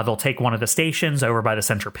 they'll take one of the stations over by the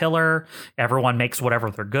center pillar. Everyone makes whatever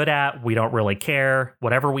they're good at. We don't really care.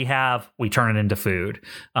 Whatever we have, we turn it into food.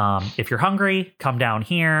 If you're hungry, come down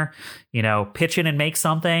here, pitch in and make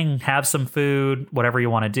something, have some food, whatever you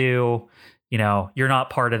want to do. You're not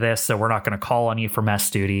part of this, so we're not going to call on you for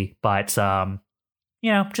mess duty, but,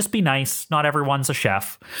 just be nice. Not everyone's a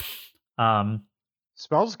chef.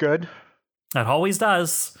 Smells good. It always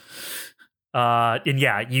does. And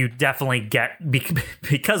yeah, you definitely get,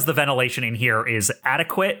 because the ventilation in here is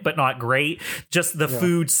adequate, but not great. Just the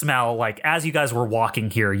food smell, like as you guys were walking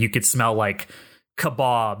here, you could smell like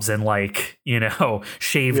kebabs and like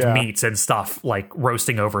shaved meats and stuff, like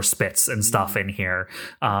roasting over spits and stuff in here.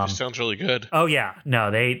 Just sounds really good. Oh yeah, no,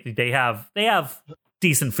 they have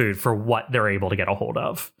decent food for what they're able to get a hold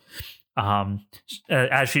of.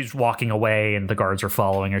 As she's walking away and the guards are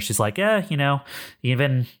following her, she's like,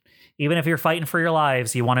 even if you're fighting for your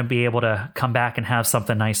lives, you want to be able to come back and have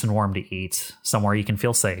something nice and warm to eat somewhere you can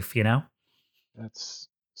feel safe. That's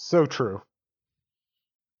so true.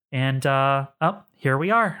 And here we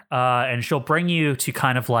are. And she'll bring you to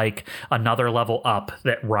kind of like another level up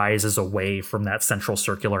that rises away from that central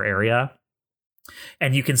circular area.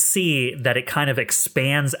 And you can see that it kind of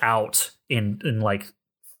expands out in like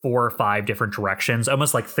 4 or 5 different directions,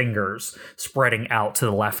 almost like fingers spreading out to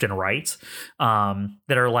the left and right,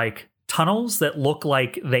 that are like tunnels that look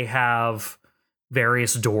like they have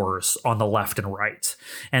various doors on the left and right.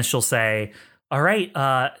 And she'll say, all right,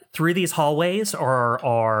 through these hallways are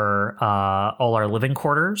all our living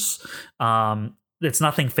quarters. It's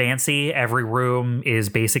nothing fancy. Every room is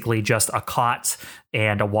basically just a cot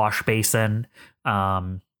and a wash basin.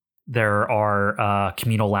 There are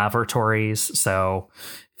communal lavatories, so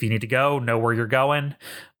if you need to go, know where you're going.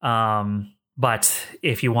 But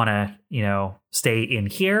if you want to, stay in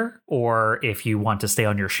here, or if you want to stay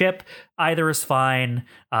on your ship, either is fine.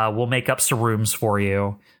 We'll make up some rooms for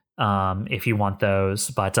you if you want those.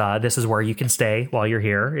 But this is where you can stay while you're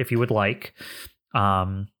here if you would like.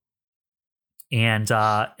 And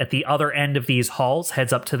at the other end of these halls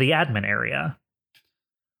heads up to the admin area.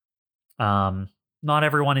 Not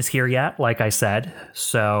everyone is here yet, like I said,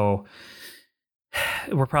 so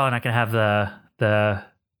we're probably not going to have the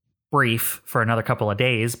brief for another couple of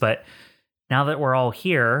days. But now that we're all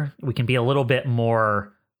here, we can be a little bit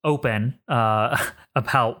more open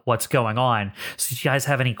about what's going on. So, do you guys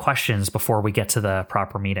have any questions before we get to the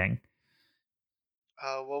proper meeting?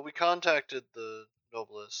 Well, we contacted the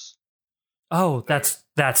Noblesse. Oh, that's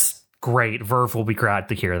great. Verve will be glad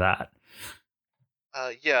to hear that.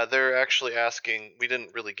 Yeah, they're actually asking. We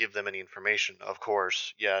didn't really give them any information, of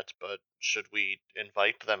course, yet, but should we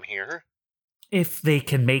invite them here? If they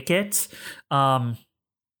can make it. Now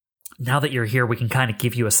that you're here, we can kind of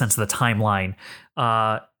give you a sense of the timeline.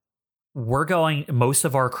 Most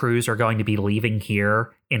of our crews are going to be leaving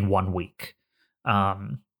here in 1 week.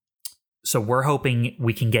 So we're hoping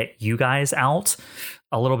we can get you guys out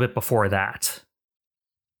a little bit before that.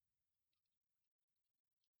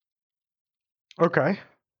 Okay.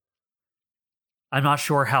 I'm not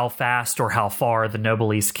sure how fast or how far the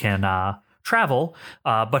Noblesse can travel,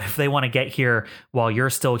 but if they want to get here while you're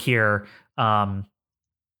still here, I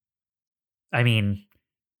mean,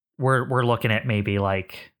 we're looking at maybe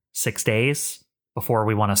like 6 days before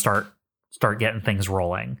we want to start getting things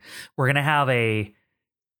rolling. We're gonna have a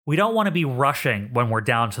we don't want to be rushing when we're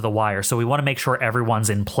down to the wire, so we want to make sure everyone's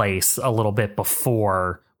in place a little bit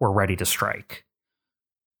before we're ready to strike.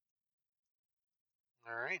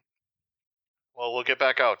 All right. Well, we'll get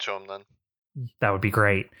back out to him then. That would be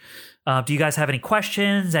great. Do you guys have any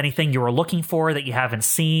questions? Anything you were looking for that you haven't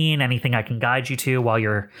seen? Anything I can guide you to while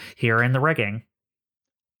you're here in the rigging?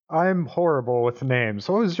 I'm horrible with names.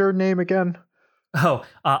 What was your name again? Oh,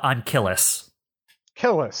 I'm Killis.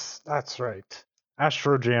 Killis. That's right.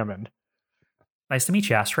 Astro Jammin. Nice to meet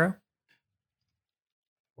you, Astro.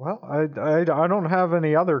 Well, I don't have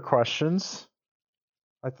any other questions.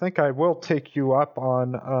 I think I will take you up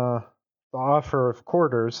on the offer of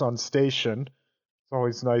quarters on station. It's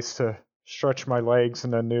always nice to stretch my legs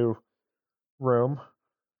in a new room.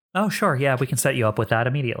 Oh, sure. Yeah, we can set you up with that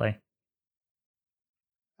immediately.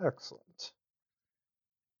 Excellent.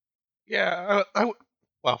 Yeah,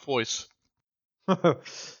 wow, voice. Yeah,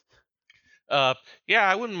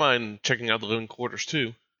 I wouldn't mind checking out the living quarters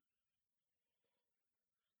too.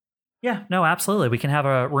 Yeah, no, absolutely. We can have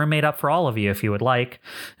a room made up for all of you if you would like.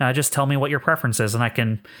 Just tell me what your preference is, and I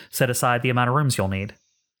can set aside the amount of rooms you'll need.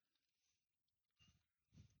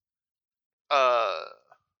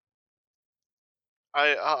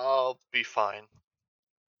 I'll be fine.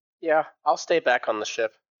 Yeah, I'll stay back on the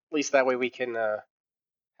ship. At least that way we can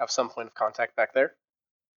have some point of contact back there.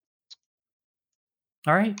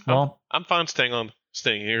 All right. Well, I'm fine staying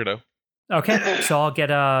here though. Okay. So I'll get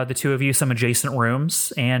the two of you some adjacent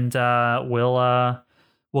rooms, and we'll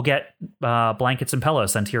get blankets and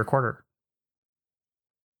pillows sent to your quarter.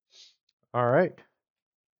 All right.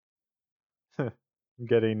 I'm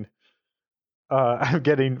getting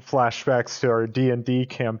flashbacks to our D&D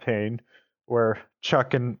campaign where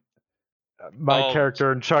Chuck and my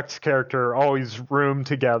character and Chuck's character always room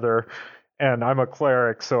together, and I'm a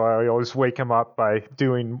cleric, so I always wake him up by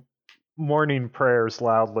doing morning prayers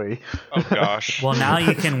loudly. Oh gosh. Well, now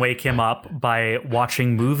you can wake him up by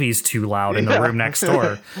watching movies too loud in the room next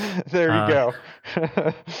door. There you go.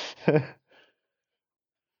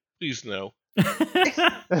 Please no.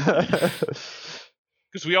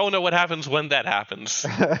 Because we all know what happens when that happens.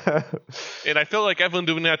 And I feel like Evelyn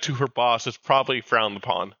doing that to her boss is probably frowned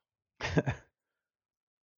upon.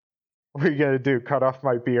 What are you going to do? Cut off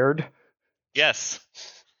my beard? Yes.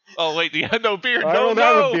 Oh, wait, you have no beard. I don't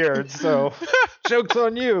have a beard, so joke's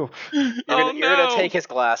on you. You're gonna take his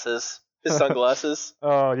glasses, his sunglasses.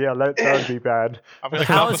 Oh, yeah, that would be bad.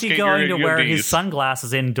 How is he going to wear his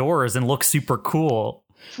sunglasses indoors and look super cool?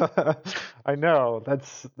 I know.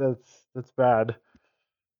 That's bad.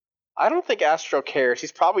 I don't think Astro cares.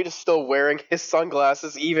 He's probably just still wearing his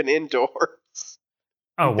sunglasses even indoors.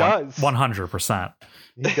 Oh, 100%.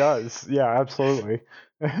 He does. Yeah, absolutely.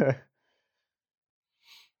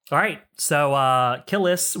 All right, so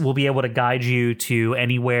Killis will be able to guide you to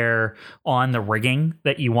anywhere on the rigging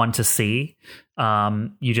that you want to see.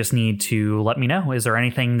 You just need to let me know. Is there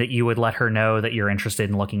anything that you would let her know that you're interested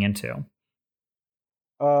in looking into?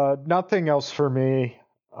 Nothing else for me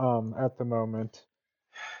at the moment.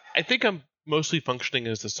 I think I'm mostly functioning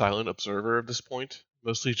as the silent observer at this point.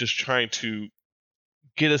 Mostly just trying to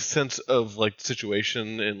get a sense of like the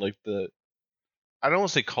situation and like the, I don't want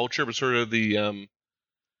to say culture, but sort of the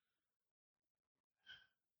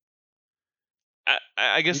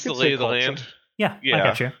I guess the lay of the land. Yeah, I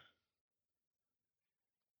got you.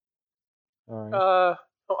 All right.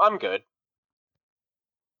 I'm good.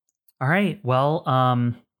 All right.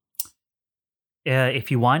 Well, if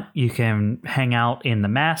you want, you can hang out in the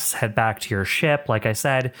mess, head back to your ship. Like I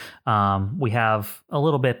said, we have a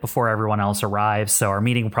little bit before everyone else arrives, so our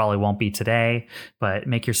meeting probably won't be today, but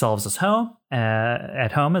make yourselves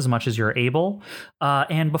at home as much as you're able.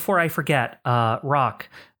 And before I forget, Rock,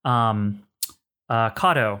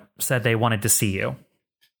 Kato said they wanted to see you.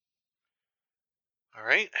 All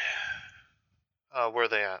right. Where are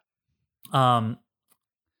they at?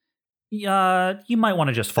 You might want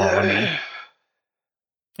to just follow me.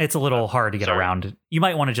 It's a little hard to get around. You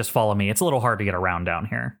might want to just follow me. It's a little hard to get around down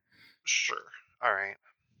here. Sure. All right.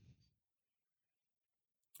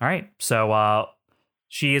 All right. So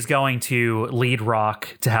she is going to lead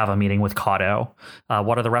Rock to have a meeting with Kato.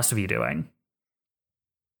 What are the rest of you doing?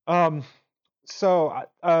 So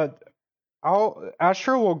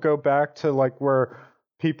Astro will go back to like where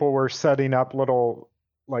people were setting up little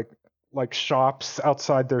like shops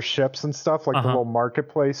outside their ships and stuff, like the little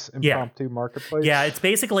marketplace, impromptu marketplace. Yeah, it's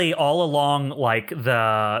basically all along like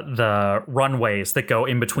the runways that go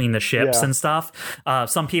in between the ships and stuff.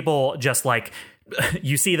 Some people just like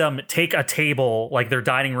you see them take a table, like their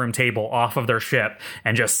dining room table, off of their ship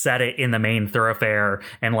and just set it in the main thoroughfare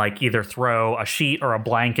and like either throw a sheet or a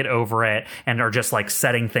blanket over it and are just like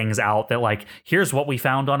setting things out that like, here's what we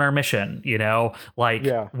found on our mission, you know, like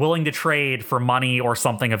willing to trade for money or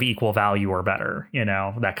something of equal value or better, you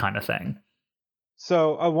know, that kind of thing.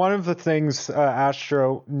 So one of the things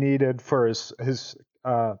Astro needed for his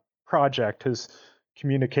project, his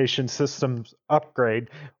communication systems upgrade,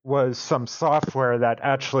 was some software that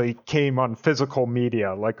actually came on physical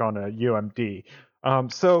media, like on a UMD.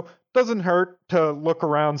 So doesn't hurt to look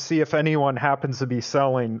around, see if anyone happens to be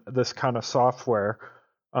selling this kind of software.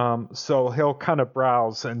 So he'll kind of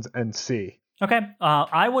browse and see. Okay,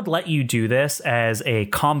 I would let you do this as a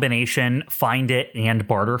combination find it and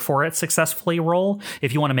barter for it successfully roll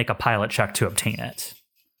if you want to make a pilot check to obtain it.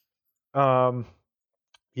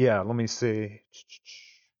 Yeah, let me see.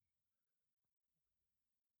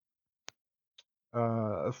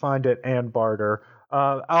 Find it and barter.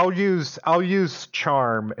 I'll use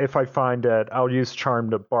charm if I find it. I'll use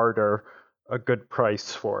charm to barter a good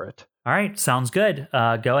price for it. All right, sounds good.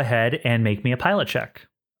 Go ahead and make me a pilot check.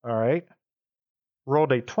 All right.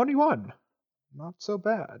 Rolled a 21. Not so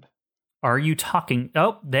bad. Are you talking?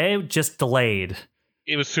 Oh, they just delayed.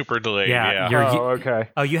 It was super delayed. Yeah. Okay.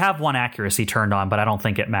 Oh, you have one accuracy turned on, but I don't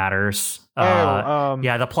think it matters.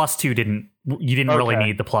 Yeah, the +2 you didn't really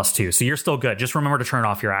need the +2, so you're still good. Just remember to turn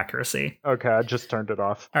off your accuracy. Okay, I just turned it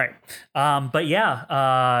off. All right. But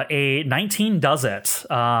yeah, a 19 does it.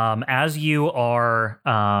 As you are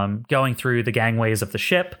going through the gangways of the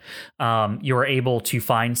ship, you are able to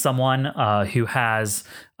find someone who has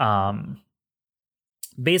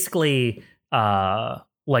basically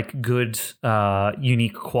like good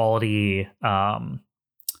unique quality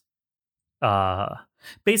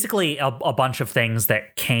basically a bunch of things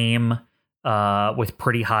that came with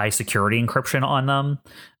pretty high security encryption on them.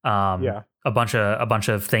 A bunch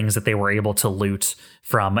of things that they were able to loot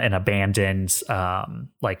from an abandoned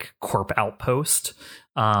like corp outpost.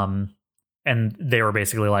 And they were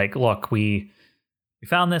basically like, look, we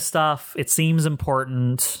found this stuff. It seems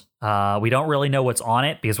important. We don't really know what's on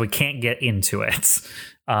it because we can't get into it.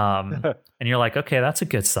 And you're like, okay, that's a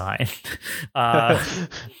good sign.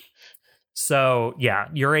 So yeah,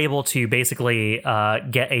 you're able to basically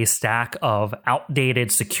get a stack of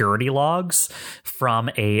outdated security logs from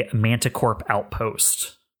a Manticorp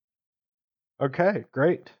outpost. Okay,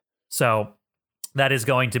 great. So that is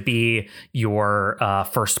going to be your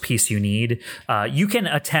first piece you need. You can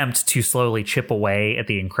attempt to slowly chip away at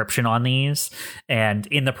the encryption on these, and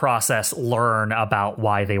in the process, learn about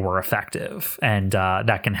why they were effective. And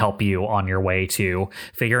that can help you on your way to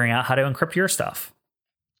figuring out how to encrypt your stuff.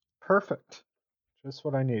 Perfect. Just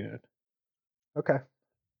what I needed. Okay.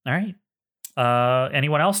 All right.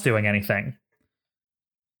 Anyone else doing anything?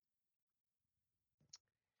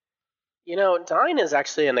 You know, Dine is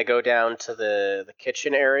actually going to go down to the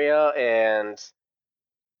kitchen area, and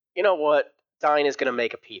you know what? Dine is going to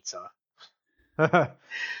make a pizza.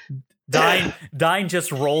 Dine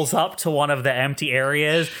just rolls up to one of the empty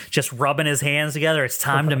areas, just rubbing his hands together. It's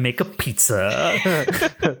time to make a pizza.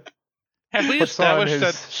 Have we Puts on established his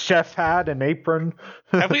that chef hat and apron?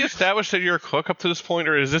 Have we established that you're a cook up to this point,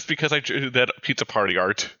 or is this because I drew that pizza party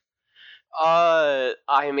art?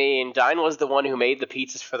 I mean, Dine was the one who made the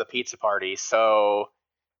pizzas for the pizza party, so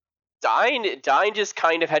Dine just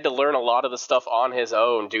kind of had to learn a lot of the stuff on his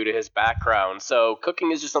own due to his background. So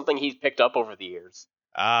cooking is just something he's picked up over the years.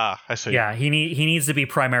 Ah, I see. Yeah, he needs to be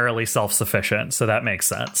primarily self-sufficient, so that makes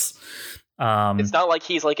sense. It's not like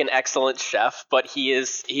he's like an excellent chef, but he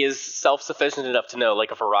is self-sufficient enough to know like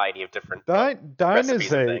a variety of different Dine recipes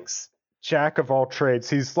is and a things. Jack of all trades.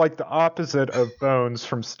 He's like the opposite of Bones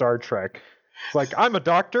from Star Trek. It's like, I'm a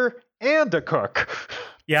doctor and a cook.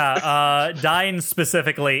 Yeah, Dine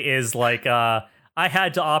specifically is like, I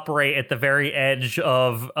had to operate at the very edge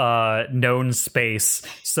of known space,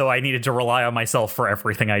 so I needed to rely on myself for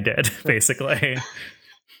everything I did, basically.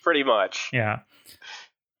 Pretty much. Yeah.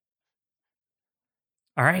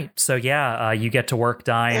 All right, so yeah, you get to work,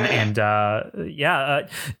 Dine, and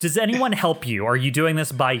does anyone help you? Are you doing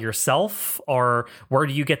this by yourself, or where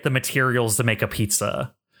do you get the materials to make a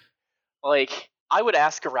pizza? Like, I would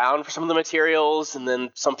ask around for some of the materials, and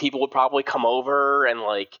then some people would probably come over and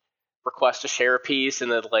like request to share a piece,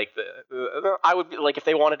 and then like I would like if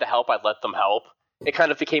they wanted to help, I'd let them help. It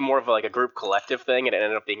kind of became more of like a group collective thing, and it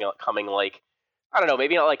ended up becoming like, I don't know,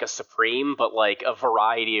 maybe not like a supreme, but like a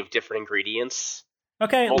variety of different ingredients.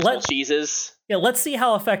 Okay, multiple cheeses. Yeah, let's see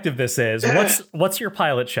how effective this is. What's your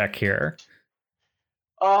pilot check here?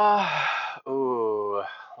 Let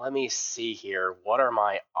me see here. What are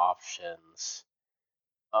my options?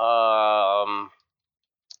 What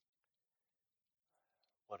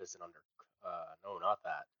is it under? No, not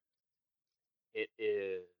that. It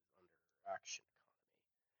is under action.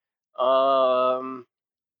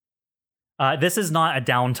 This is not a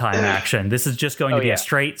downtime action. This is just going to be a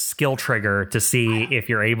straight skill trigger to see if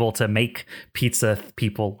you're able to make pizza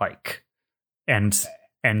people like and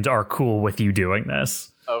are cool with you doing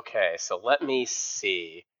this. Okay, so let me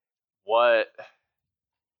see. What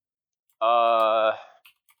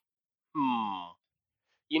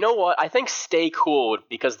You know what? I think stay cool,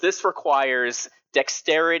 because this requires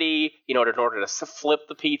dexterity, in order to flip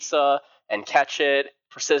the pizza and catch it,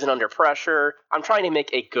 precision under pressure. I'm trying to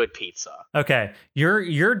make a good pizza. Okay,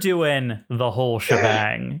 you're doing the whole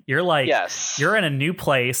shebang. You're like, yes. You're in a new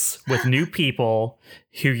place with new people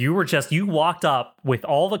who you walked up with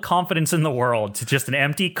all the confidence in the world to just an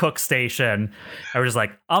empty cook station. I was just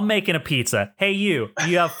like, I'm making a pizza. Hey, you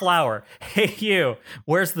have flour. Hey,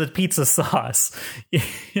 where's the pizza sauce?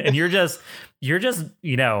 And you're just, you're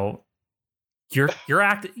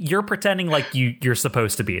pretending like you're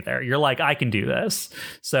supposed to be there. You're like, I can do this.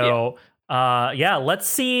 So let's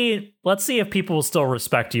see if people will still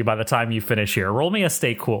respect you by the time you finish here. Roll me a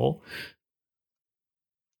stay cool.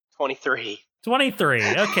 23.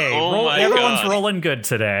 Okay. Everyone's rolling good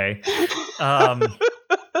today.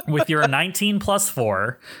 With your 19 plus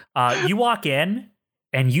 4, you walk in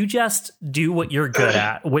and you just do what you're good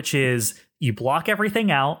at, which is you block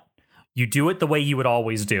everything out. You do it the way you would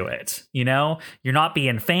always do it. You're not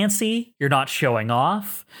being fancy. You're not showing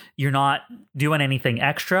off. You're not doing anything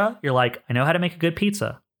extra. You're like, I know how to make a good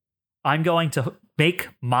pizza. I'm going to make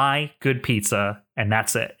my good pizza, and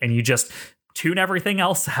that's it. And you just tune everything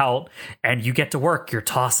else out, and you get to work. You're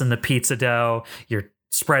tossing the pizza dough. You're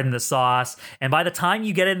spreading the sauce. And by the time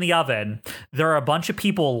you get in the oven, there are a bunch of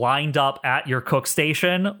people lined up at your cook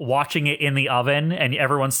station watching it in the oven, and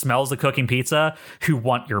everyone smells the cooking pizza who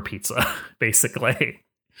want your pizza, basically.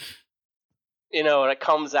 And it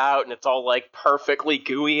comes out and it's all like perfectly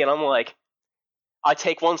gooey, and I'm like, I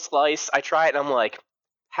take one slice, I try it, and I'm like,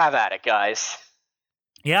 have at it, guys.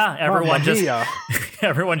 Yeah,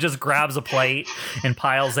 everyone just grabs a plate and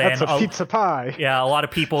piles in. That's a pizza pie. Yeah, a lot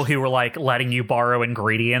of people who were like letting you borrow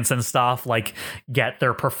ingredients and stuff, like get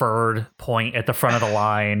their preferred point at the front of the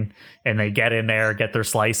line, and they get in there, get their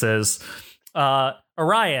slices.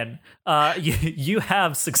 Orion, you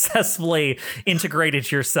have successfully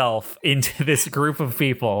integrated yourself into this group of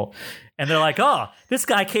people, and they're like, "Oh, this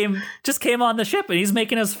guy just came on the ship, and he's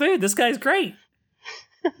making us food. This guy's great."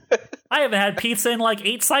 I haven't had pizza in like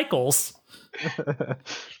 8 cycles.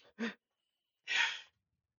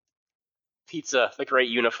 Pizza, the great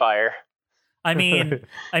unifier. I mean,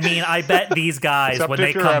 I bet these guys when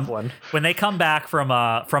they come back from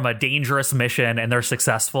a dangerous mission and they're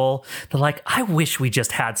successful, they're like, I wish we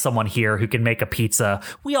just had someone here who can make a pizza.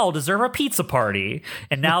 We all deserve a pizza party.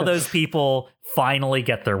 And now those people finally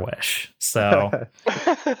get their wish. So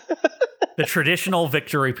the traditional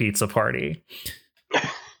victory pizza party.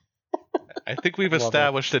 I think we've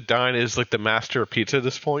established that Dine is like the master of pizza at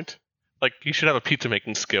this point. Like, he should have a pizza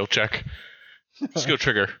making skill check. Skill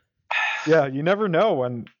trigger. Yeah, you never know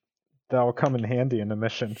when that will come in handy in a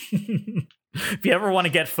mission. If you ever want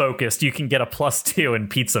to get focused, you can get a +2 in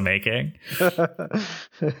pizza making.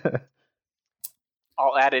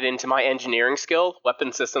 I'll add it into my engineering skill: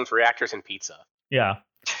 weapon systems, reactors, and pizza. Yeah.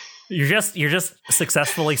 You're just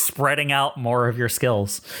successfully spreading out more of your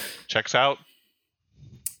skills. Checks out.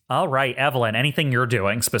 All right, Evelyn, anything you're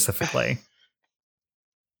doing specifically?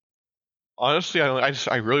 Honestly,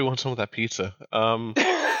 I really want some of that pizza. I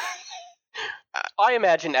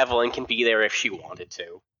imagine Evelyn can be there if she wanted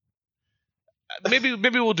to. Maybe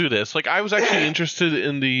we'll do this. Like, I was actually interested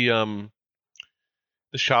in the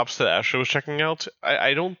shops that Ashley was checking out.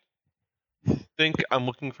 I don't think I'm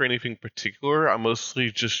looking for anything particular. I'm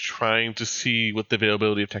mostly just trying to see what the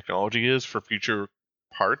availability of technology is for future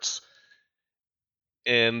parts.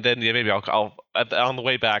 And then maybe I'll on the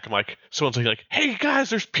way back, I'm like, someone's like, hey guys,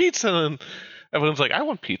 there's pizza, and everyone's like, I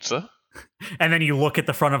want pizza. And then you look at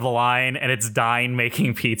the front of the line, and it's Dine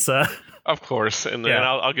making pizza. Of course, and then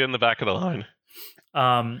I'll get in the back of the line.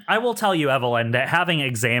 I will tell you, Evelyn, that having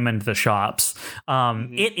examined the shops,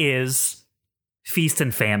 it is feast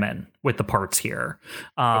and famine with the parts here.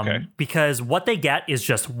 Because what they get is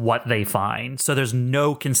just what they find. So there's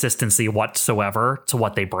no consistency whatsoever to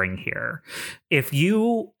what they bring here. If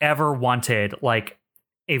you ever wanted like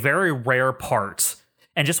a very rare part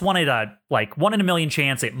and just wanted a like 1 in a million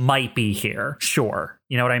chance it might be here, sure.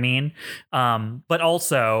 You know what I mean? But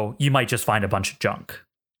also you might just find a bunch of junk,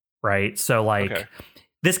 right? So like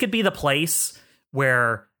this could be the place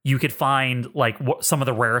where you could find like some of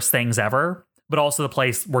the rarest things ever, but also the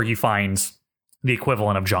place where you find the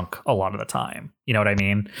equivalent of junk a lot of the time. You know what I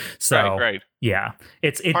mean? So Right. yeah,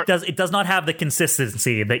 it does not have the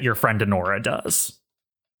consistency that your friend Denora does.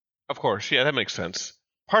 Of course, yeah, that makes sense.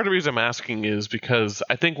 Part of the reason I'm asking is because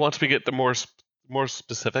I think once we get the more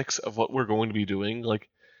specifics of what we're going to be doing, like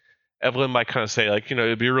Evelyn might kind of say, like,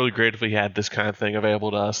 it'd be really great if we had this kind of thing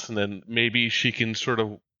available to us, and then maybe she can sort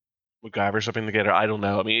of MacGyver something together. I don't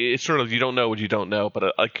know. I mean, it's sort of, you don't know what you don't know,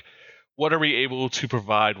 but like, what are we able to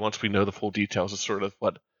provide once we know the full details is sort of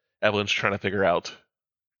what Evelyn's trying to figure out.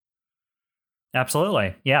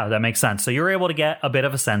 Absolutely. Yeah, that makes sense. So you're able to get a bit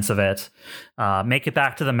of a sense of it, make it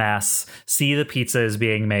back to the mess, see the pizza is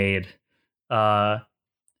being made.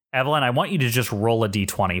 Evelyn, I want you to just roll a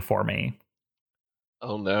d20 for me.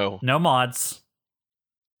 Oh, no. No mods.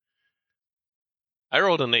 I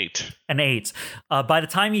rolled an 8. An 8. By the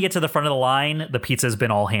time you get to the front of the line, the pizza's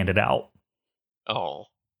been all handed out. Oh.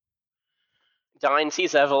 Dine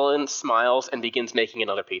sees Evelyn, smiles, and begins making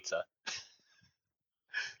another pizza.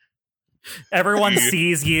 Everyone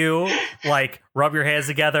sees you, like, rub your hands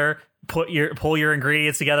together, pull your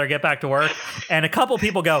ingredients together, get back to work, and a couple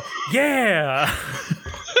people go, yeah!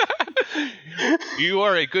 You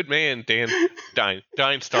are a good man, Dan. Dine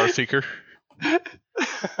Starseeker.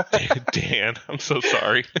 Dan, I'm so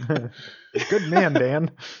sorry. Good man,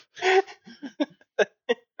 Dan.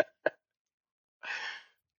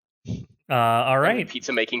 All right.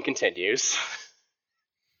 Pizza making continues.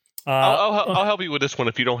 I'll help you with this one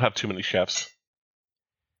if you don't have too many chefs.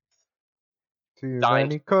 Too Dine.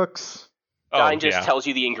 many cooks. Dine just tells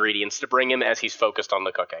you the ingredients to bring him as he's focused on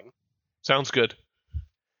the cooking. Sounds good.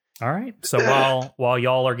 All right. So while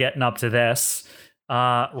y'all are getting up to this,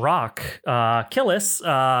 Rock, Killis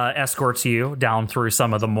escorts you down through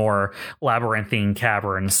some of the more labyrinthine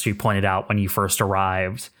caverns she pointed out when you first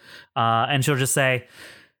arrived. And she'll just say,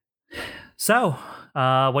 so,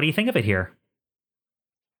 what do you think of it here?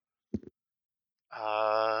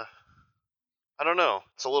 I don't know.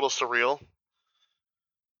 It's a little surreal.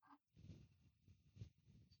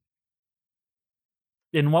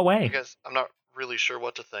 In what way? I guess I'm not really sure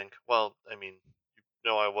what to think. Well, I mean,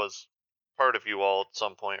 I was part of you all at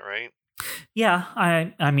some point, right? Yeah,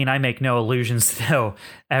 I mean, I make no illusions to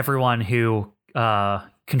everyone who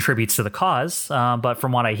contributes to the cause, but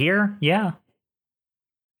from what I hear, yeah.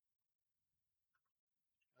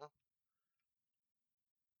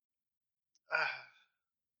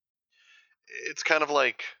 It's kind of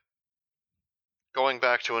like going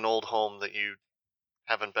back to an old home that you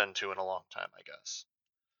haven't been to in a long time, I guess.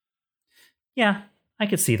 Yeah, I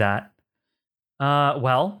could see that.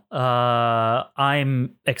 I'm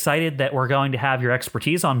excited that we're going to have your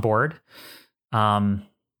expertise on board.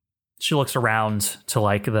 She looks around to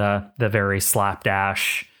like the very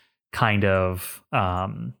slapdash kind of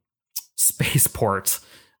spaceport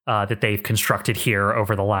that they've constructed here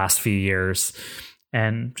over the last few years,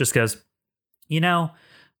 and just goes, in a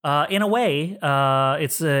way,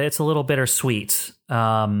 it's a little bittersweet.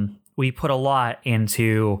 We put a lot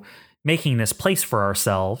into making this place for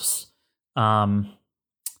ourselves.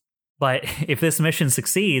 But if this mission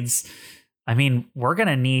succeeds, I mean, we're going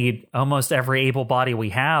to need almost every able body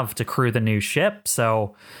we have to crew the new ship.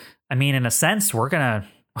 So, I mean, in a sense, we're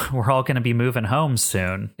all going to be moving home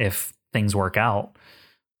soon if things work out.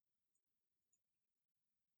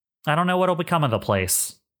 I don't know what'll become of the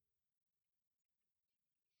place.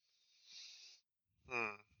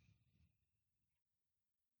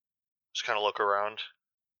 Just kind of look around.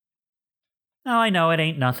 Oh, I know it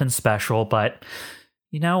ain't nothing special, but,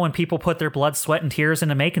 when people put their blood, sweat, and tears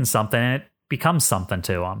into making something, it becomes something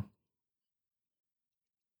to them.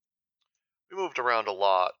 We moved around a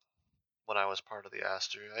lot when I was part of the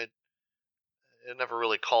Aster. It never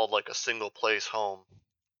really called like a single place home.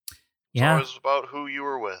 Yeah. It's always about who you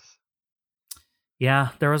were with. Yeah,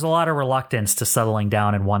 there was a lot of reluctance to settling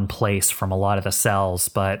down in one place from a lot of the cells,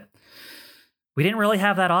 but we didn't really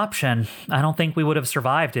have that option. I don't think we would have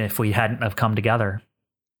survived if we hadn't have come together.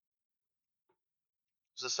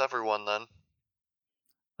 Is this everyone then?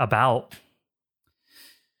 About.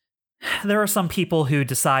 There are some people who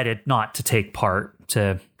decided not to take part,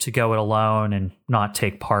 to go it alone and not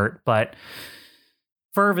take part, but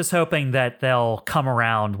Verve is hoping that they'll come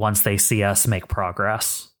around once they see us make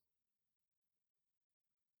progress.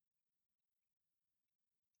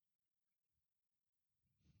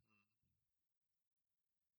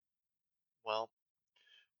 Well,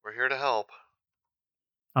 we're here to help.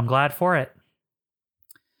 I'm glad for it.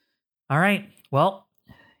 All right. Well,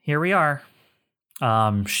 here we are.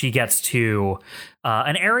 She gets to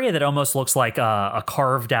an area that almost looks like a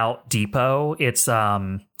carved out depot. It's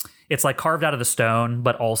it's like carved out of the stone,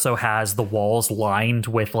 but also has the walls lined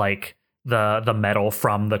with like the metal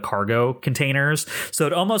from the cargo containers. So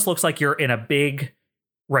it almost looks like you're in a big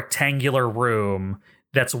rectangular room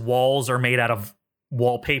that's walls are made out of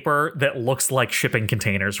wallpaper that looks like shipping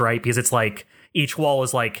containers, right? Because it's like each wall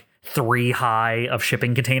is like 3 high of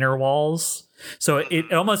shipping container walls. So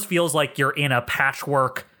it almost feels like you're in a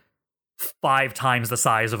patchwork 5 times the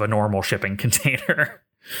size of a normal shipping container.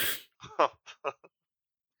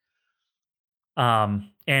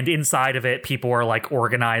 And inside of it, people are like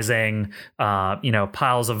organizing,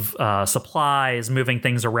 piles of supplies, moving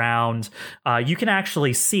things around. You can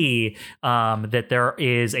actually see that there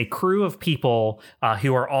is a crew of people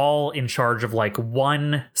who are all in charge of like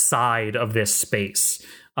one side of this space.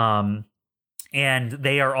 And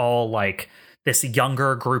they are all like this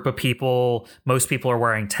younger group of people. Most people are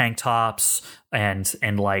wearing tank tops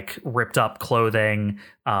and like ripped up clothing.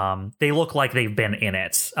 They look like they've been in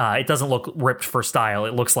it. It doesn't look ripped for style.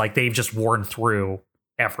 It looks like they've just worn through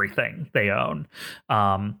everything they own.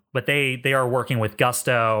 But they are working with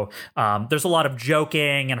gusto. There's a lot of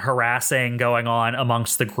joking and harassing going on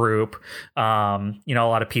amongst the group. A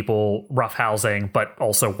lot of people roughhousing, but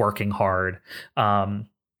also working hard.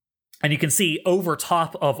 And you can see over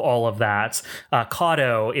top of all of that,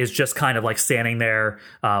 Kato is just kind of like standing there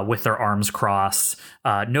with their arms crossed,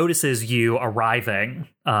 notices you arriving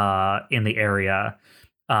in the area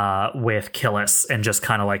with Killis and just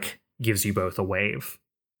kind of like gives you both a wave.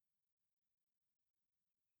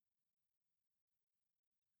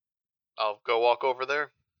 I'll go walk over there.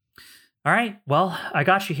 All right. Well, I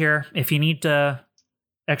got you here. If you need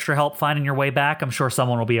extra help finding your way back, I'm sure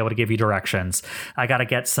someone will be able to give you directions. I got to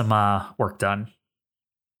get some work done.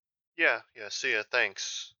 Yeah, see ya,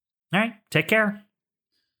 thanks. All right, take care.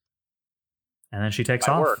 And then she takes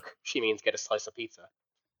By off. work, she means get a slice of pizza.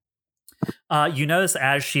 You notice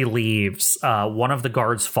as she leaves, one of the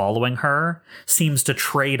guards following her seems to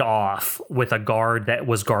trade off with a guard that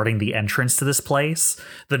was guarding the entrance to this place.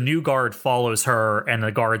 The new guard follows her, and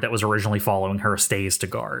the guard that was originally following her stays to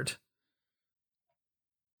guard.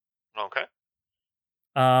 Okay.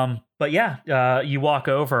 But yeah, you walk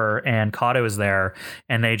over and Kato is there,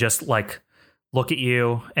 and they just like look at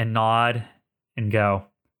you and nod and go,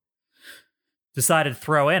 decided to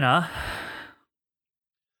throw in, huh?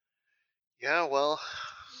 Yeah, well,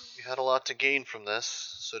 we had a lot to gain from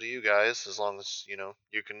this. So do you guys, as long as,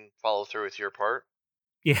 you can follow through with your part.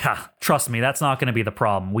 Yeah, trust me, that's not going to be the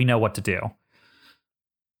problem. We know what to do.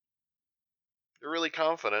 You're really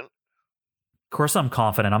confident. Of course I'm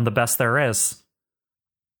confident. I'm the best there is.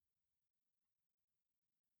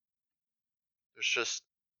 There's just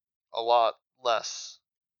a lot less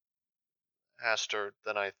Aster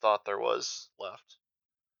than I thought there was left.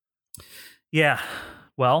 Yeah,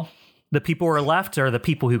 well, the people who are left are the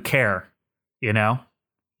people who care,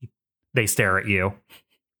 They stare at you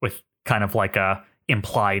with kind of like a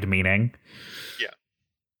implied meaning. Yeah.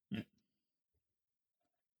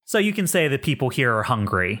 So you can say that people here are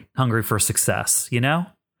hungry for success,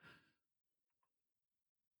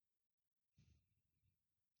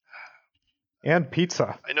 And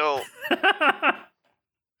pizza. I know.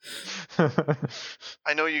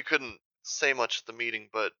 I know you couldn't say much at the meeting,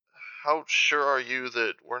 but how sure are you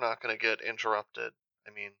that we're not going to get interrupted?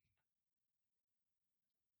 I mean,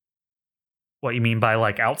 What you mean by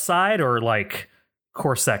like outside or like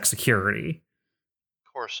Corsac security?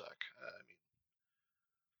 Corsac.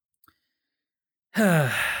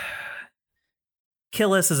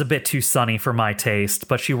 Killis is a bit too sunny for my taste,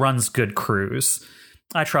 but she runs good crews.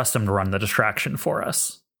 I trust him to run the distraction for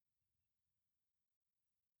us.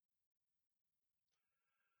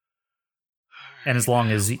 And as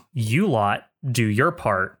long as you lot do your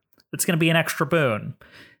part, it's going to be an extra boon.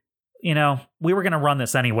 We were going to run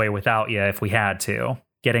this anyway without you if we had to.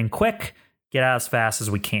 Get in quick, get out as fast as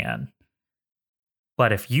we can.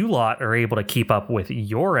 But if you lot are able to keep up with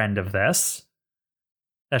your end of this,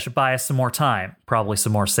 that should buy us some more time, probably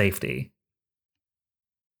some more safety.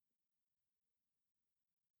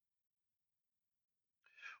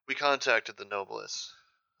 We contacted the Nobilis.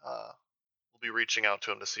 We'll be reaching out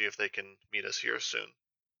to them to see if they can meet us here soon.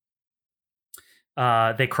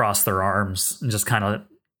 They cross their arms and just kind of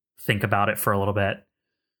think about it for a little bit.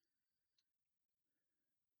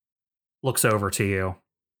 Looks over to you.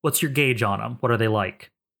 What's your gauge on them? What are they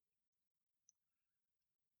like?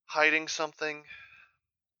 Hiding something.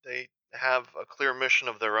 They have a clear mission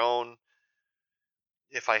of their own.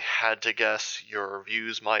 If I had to guess, your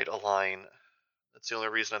views might align. That's the only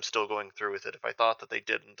reason I'm still going through with it. If I thought that they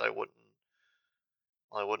didn't, I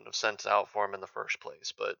wouldn't have sent it out for them in the first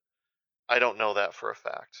place. But I don't know that for a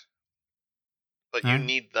fact. But you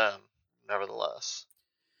need them, nevertheless.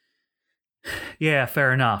 Yeah,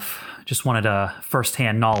 fair enough. Just wanted a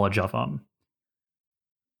first-hand knowledge of them.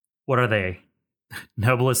 What are they?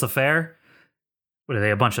 Noblesse affair? What are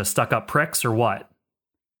they, a bunch of stuck-up pricks or what?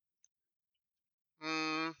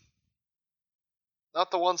 Not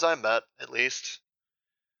the ones I met, at least.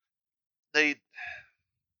 They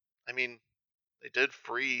did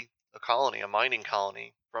free a colony, a mining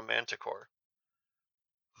colony, from Manticore.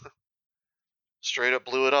 Straight up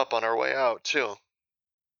blew it up on our way out, too.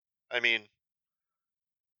 I mean,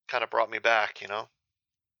 kind of brought me back, you know?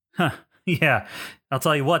 Huh, yeah. I'll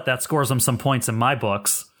tell you what, that scores them some points in my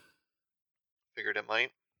books. Figured it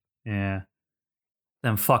might. Yeah.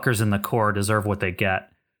 Them fuckers in the Corps deserve what they get.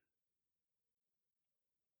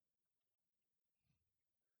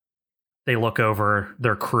 They look over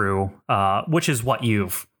their crew, which is what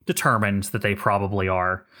you've determined that they probably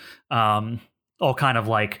are. All kind of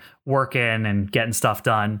like working and getting stuff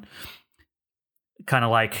done. Kind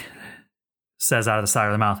of like says out of the side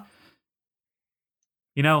of their mouth,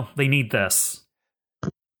 you know, they need this.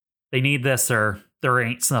 They need this, or there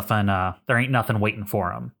ain't nothing waiting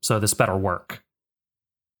for them. So this better work.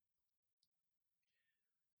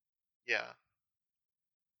 Yeah.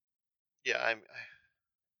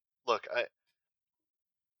 Look,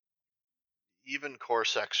 even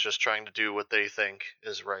Corsair's just trying to do what they think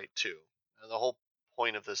is right too. And the whole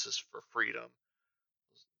point of this is for freedom.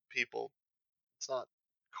 People, it's not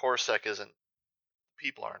Corsair isn't.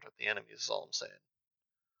 People aren't the enemies. Is all I'm saying.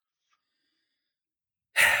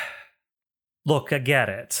 Look, I get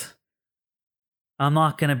it. I'm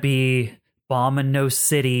not gonna be bombing no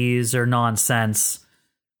cities or nonsense,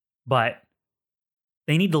 but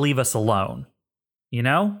they need to leave us alone. You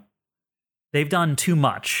know? They've done too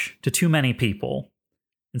much to too many people,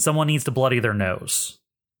 and someone needs to bloody their nose.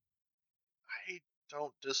 I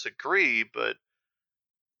don't disagree, but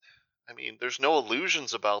I mean, there's no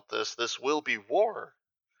illusions about this. This will be war.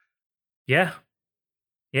 Yeah.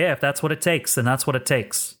 Yeah, if that's what it takes, then that's what it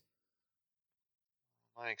takes.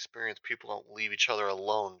 In my experience, people don't leave each other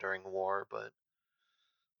alone during war, but...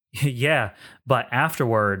 Yeah, but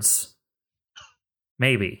afterwards,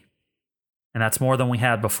 maybe. And that's more than we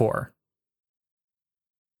had before.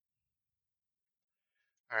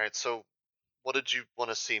 Alright, so what did you want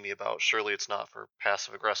to see me about? Surely it's not for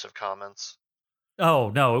passive-aggressive comments. Oh,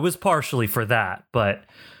 no, it was partially for that, but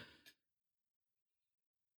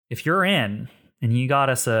if you're in and you got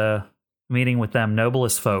us a meeting with them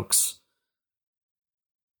Noblesse folks,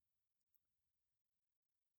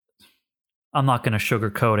 I'm not going to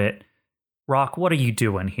sugarcoat it. Rock, what are you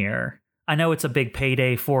doing here? I know it's a big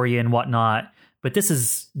payday for you and whatnot, but this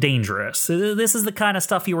is dangerous. This is the kind of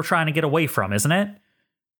stuff you were trying to get away from, isn't it?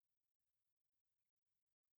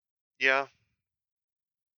 Yeah,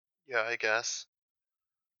 I guess.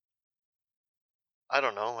 I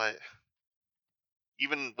don't know.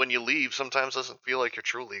 Even when you leave, sometimes it doesn't feel like you're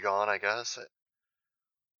truly gone, I guess.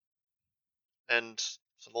 And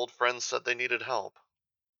some old friends said they needed help.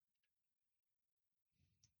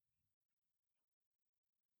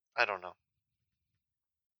 I don't know.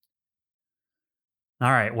 All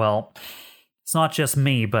right, well, it's not just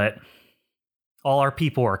me, but all our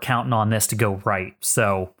people are counting on this to go right,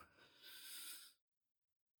 so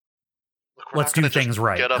Look, let's do things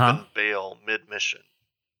right, get up huh? and bail mid-mission.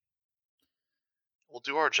 We'll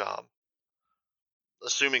do our job.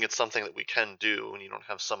 Assuming it's something that we can do and you don't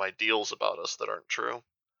have some ideals about us that aren't true.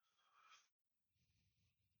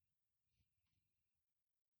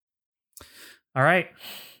 All right,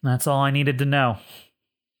 that's all I needed to know.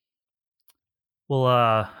 We'll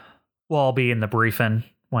all be in the briefing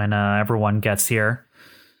when everyone gets here.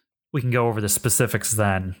 We can go over the specifics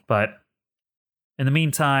then, but in the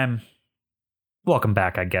meantime, welcome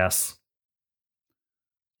back, I guess.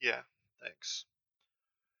 Yeah, thanks.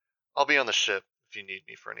 I'll be on the ship if you need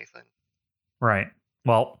me for anything. Right.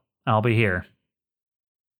 Well, I'll be here.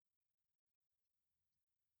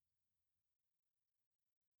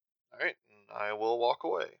 Alright, and I will walk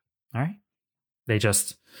away. All right. They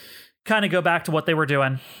just kind of go back to what they were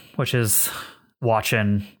doing, which is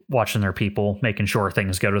watching their people, making sure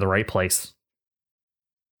things go to the right place.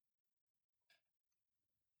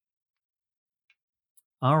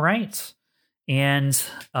 All right. And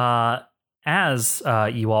as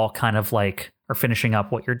you all kind of like are finishing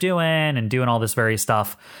up what you're doing and doing all this various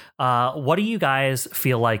stuff, what do you guys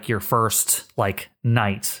feel like your first like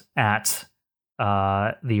night at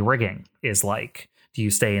the rigging is like? Do you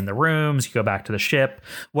stay in the rooms? You go back to the ship?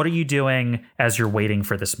 What are you doing as you're waiting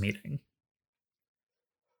for this meeting?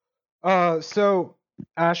 So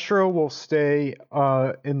Astro will stay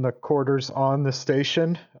in the quarters on the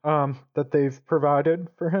station that they've provided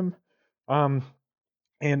for him. And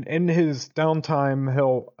in his downtime,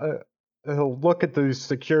 he'll look at those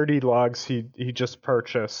security logs he just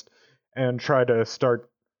purchased and try to start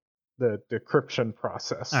the decryption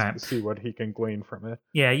process All right. to see what he can glean from it.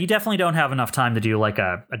 Yeah, you definitely don't have enough time to do like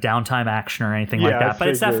a downtime action or anything like Yeah, that. I But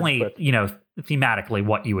it's figured, definitely, but- you know, thematically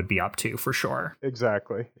what you would be up to for sure.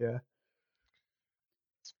 Exactly, yeah.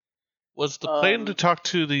 Was the plan to talk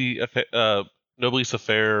to the Noblesse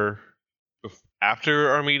Affair after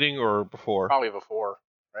our meeting or before? Probably before,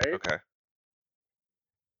 right? Okay.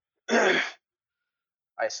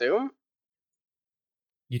 I assume.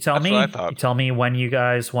 You tell That's me. what I thought. You tell me when you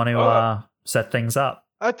guys want to set things up.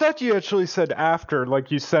 I thought you actually said after,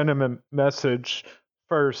 like you sent him a message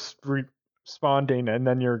first responding and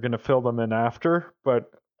then you're going to fill them in after,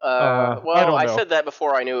 but Well, I don't I know. said that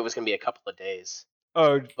before I knew it was going to be a couple of days.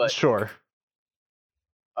 But, sure.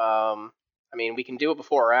 I mean, we can do it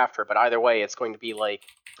before or after, but either way, it's going to be like.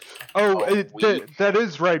 That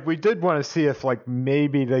is right. We did want to see if like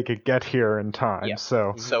maybe they could get here in time. Yeah.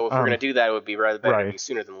 So So if we're going to do that, it would be rather better to right. be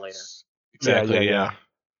sooner than later. Exactly. yeah.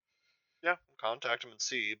 Yeah, contact them and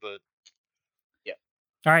see, but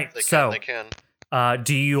All right. if So, they can.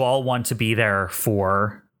 do you all want to be there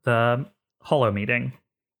for the Holo meeting?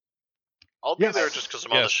 I'll be Yes. there just because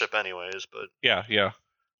I'm on the Yes. ship anyways, but Yeah.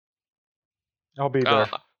 I'll be there.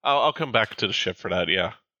 I'll come back to the ship for that.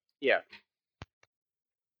 Yeah. Yeah.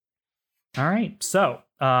 All right. So,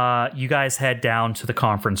 you guys head down to the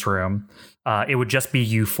conference room. It would just be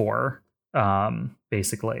you four,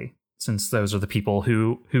 basically, since those are the people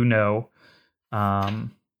who know,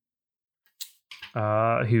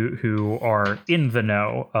 who are in the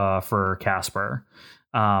know for Casper.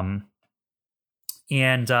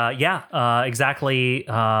 Exactly.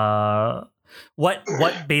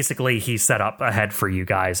 What basically he set up ahead for you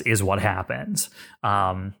guys is what happens.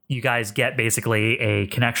 You guys get basically a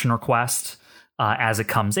connection request as it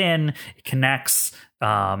comes in. It connects.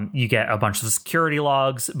 You get a bunch of security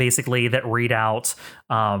logs basically that read out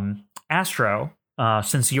Astro.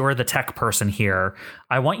 Since you're the tech person here,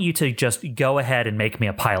 I want you to just go ahead and make me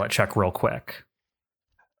a pilot check real quick.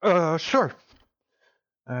 Sure.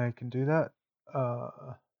 I can do that.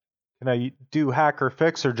 Can I do hack or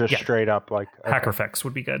fix or just Yeah. straight up like Hacker fix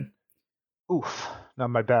would be good. Oof, not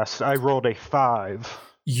my best. I rolled a 5.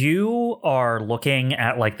 You are looking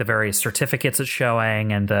at like the various certificates it's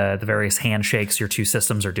showing and the various handshakes your two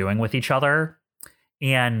systems are doing with each other.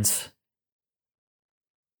 And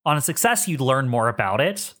on a success, you'd learn more about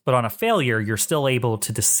it. But on a failure, you're still able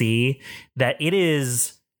to see that it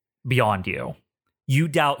is beyond you. You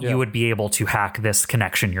doubt Yeah. you would be able to hack this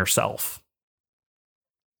connection yourself.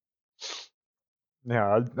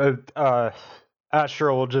 Yeah,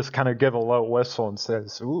 Astro will just kind of give a low whistle and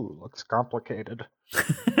says, "Ooh, looks complicated."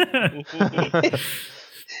 I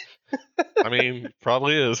mean,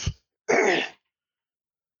 probably is.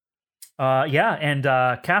 And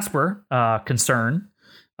Casper, Concern,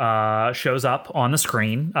 shows up on the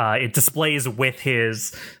screen. It displays with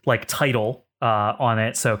his like title on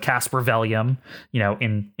it. So Casper Velium,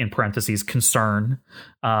 in parentheses, Concern,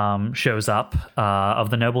 shows up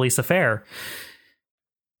of the Noblesse Affair.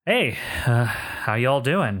 Hey, how y'all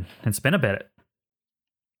doing? It's been a bit.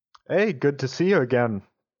 Hey, good to see you again,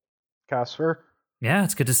 Casper. Yeah,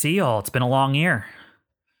 it's good to see y'all. It's been a long year.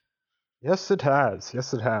 Yes, it has.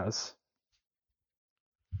 Yes, it has.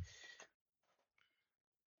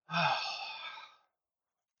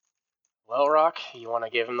 Well, Rock, you want to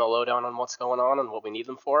give him the lowdown on what's going on and what we need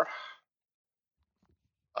them for?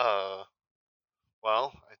 Well,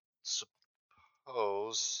 I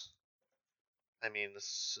suppose. I mean,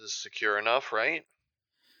 this is secure enough, right?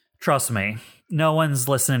 Trust me, no one's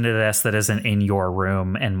listening to this that isn't in your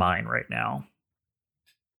room and mine right now.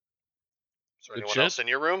 Is there anyone Legit? else in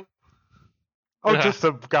your room? Oh, Yeah. just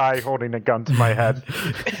a guy holding a gun to my head.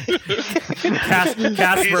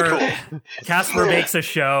 Casper makes a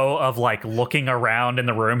show of like looking around in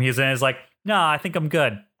the room he's in. Is like, no, I think I'm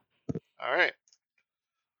good. All right.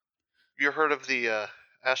 You heard of the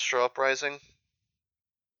Astro Uprising?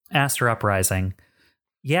 Astro Uprising.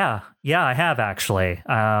 Yeah, I have actually.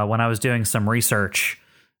 When I was doing some research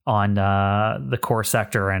on the core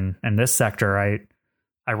sector and this sector,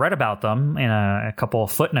 I read about them in a couple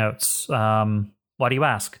of footnotes. Why do you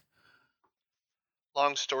ask?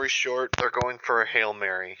 Long story short, they're going for a Hail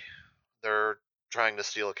Mary. They're trying to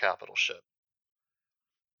steal a capital ship.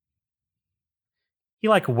 He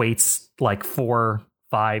like waits like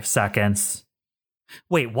 4-5 seconds.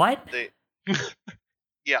 Wait, what? They,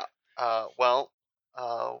 yeah.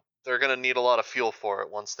 they're going to need a lot of fuel for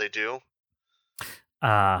it once they do.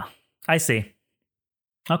 I see.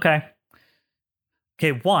 Okay,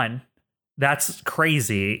 one, that's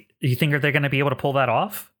crazy. You think they're going to be able to pull that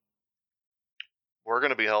off? We're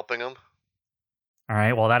going to be helping them. All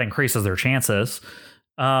right, well, that increases their chances.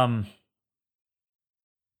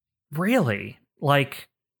 Really? Like,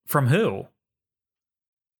 from who?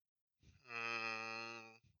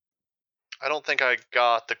 I don't think I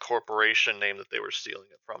got the corporation name that they were stealing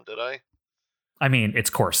it from, did I? I mean, it's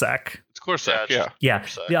Corsac. It's Corsac, yeah.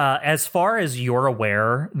 Yeah. As far as you're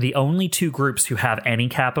aware, the only two groups who have any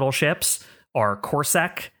capital ships are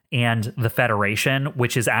Corsac and the Federation,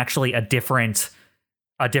 which is actually a different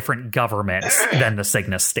government than the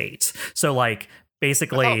Cygnus state. So, like,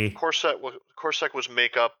 basically, Corsac was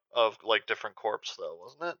make up of like different corps, though,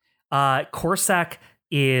 wasn't it? Corsac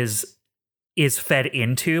is fed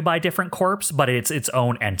into by different corps, but it's its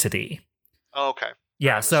own entity. Oh, okay.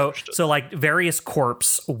 Yeah, so like various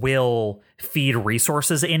corps will feed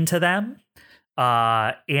resources into them,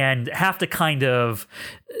 and have to kind of,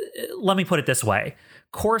 let me put it this way.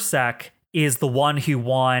 Corsac is the one who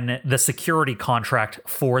won the security contract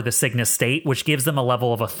for the Cygnus state, which gives them a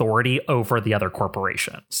level of authority over the other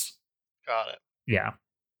corporations. Got it. Yeah.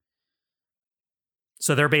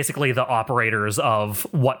 So they're basically the operators of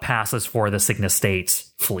what passes for the Cygnus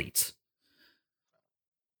state's fleet.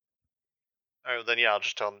 All right, then yeah, I'll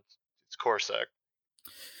just tell them it's Corsac.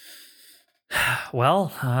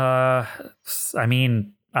 Well, I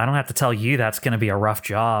mean, I don't have to tell you that's going to be a rough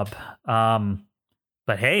job.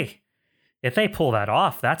 But hey, if they pull that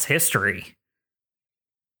off, that's history.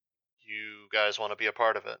 You guys want to be a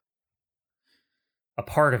part of it? A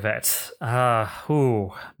part of it?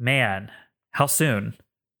 Ooh, man. How soon?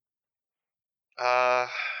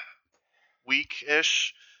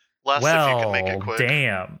 Week-ish. Less if you can make it quick.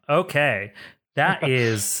 Damn. Okay. That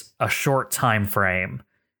is a short time frame.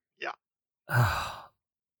 Yeah.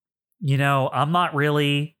 You know, I'm not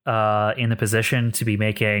really in the position to be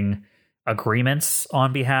making agreements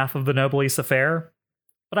on behalf of the Noblesse Affair,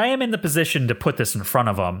 but I am in the position to put this in front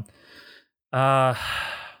of them. I'll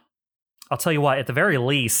tell you what, at the very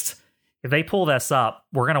least, if they pull this up,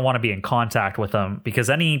 we're going to want to be in contact with them, because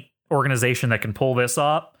any organization that can pull this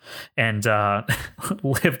up and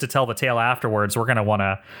live to tell the tale afterwards, we're going to want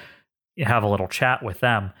to have a little chat with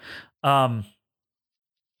them.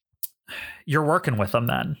 You're working with them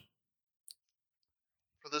then?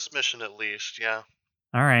 For this mission, at least, yeah.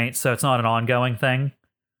 All right, so it's not an ongoing thing?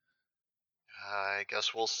 I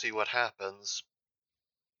guess we'll see what happens.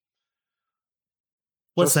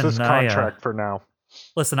 Listen, just this contract for now.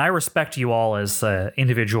 Listen, I respect you all as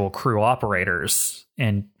individual crew operators,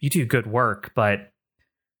 and you do good work, but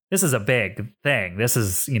this is a big thing. This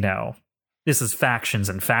is, this is factions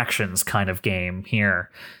and factions kind of game here.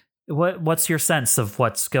 What's your sense of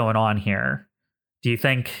what's going on here? Do you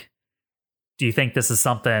think this is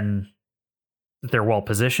something that they're well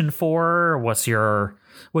positioned for? What's your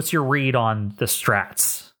read on the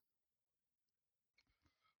strats?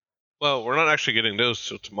 Well, we're not actually getting those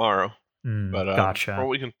till tomorrow. But gotcha.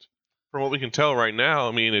 From what we can tell right now,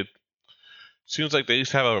 I mean, it seems like they at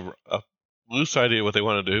least have a loose idea what they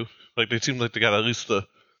want to do. Like, they seem like they got at least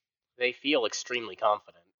They feel extremely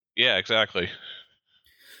confident. Yeah, exactly.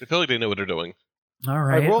 They feel like they know what they're doing. All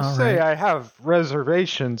right. I will say I have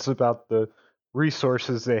reservations about the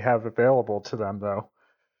resources they have available to them, though.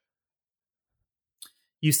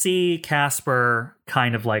 You see Casper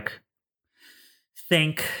kind of like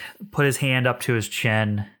put his hand up to his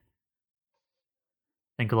chin,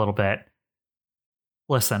 think a little bit.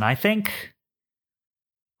 Listen, I think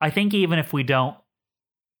even if we don't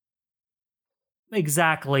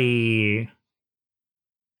exactly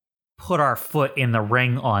put our foot in the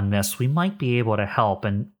ring on this, we might be able to help.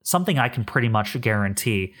 And something I can pretty much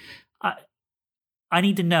guarantee, I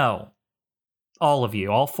need to know, all of you,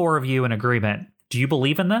 all four of you in agreement, do you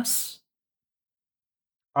believe in this?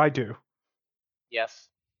 I do. Yes.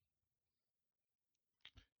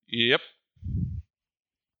 Yep.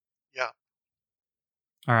 Yeah.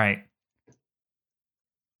 All right.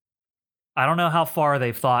 I don't know how far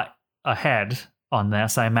they've thought ahead on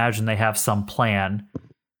this. I imagine they have some plan.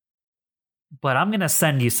 But I'm going to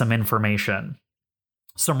send you some information,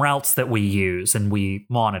 some routes that we use and we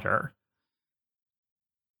monitor.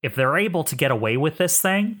 If they're able to get away with this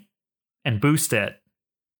thing and boost it,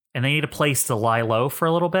 and they need a place to lie low for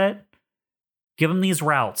a little bit, give them these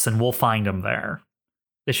routes and we'll find them there.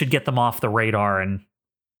 This should get them off the radar and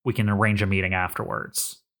we can arrange a meeting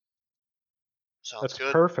afterwards. Sounds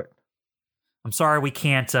good. Perfect. I'm sorry we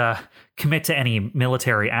can't commit to any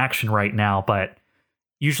military action right now, but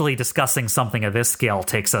Usually discussing something of this scale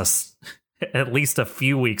takes us at least a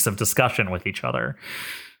few weeks of discussion with each other.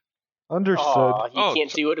 Understood. Aw, you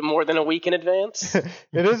can't do it more than a week in advance?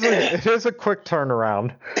 It is a quick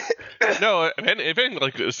turnaround. No, if anything,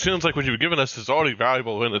 like it sounds like what you've given us is already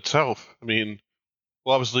valuable in itself. I mean,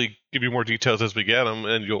 we'll obviously give you more details as we get them,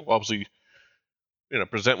 and you'll obviously,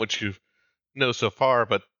 present what you know so far.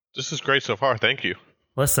 But this is great so far. Thank you.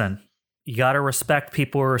 Listen, you got to respect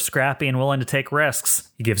people who are scrappy and willing to take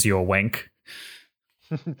risks. He gives you a wink.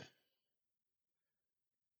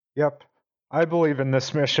 Yep. I believe in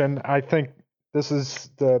this mission. I think this is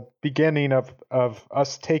the beginning of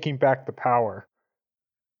us taking back the power.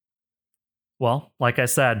 Well, like I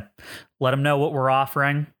said, let them know what we're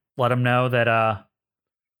offering. Let them know that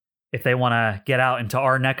if they want to get out into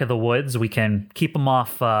our neck of the woods, we can keep them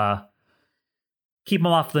off the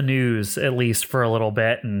news at least for a little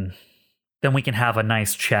bit, and then we can have a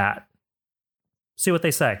nice chat. See what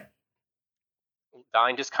they say.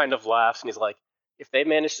 Dine just kind of laughs and he's like, if they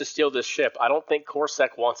manage to steal this ship, I don't think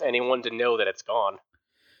Corsac wants anyone to know that it's gone.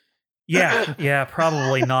 Yeah,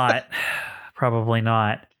 probably not. Probably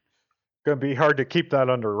not. Gonna be hard to keep that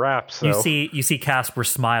under wraps. So. You see Casper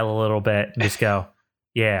smile a little bit and just go,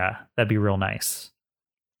 "Yeah, that'd be real nice."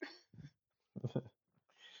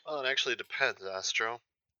 Well, it actually depends, Astro.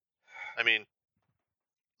 I mean,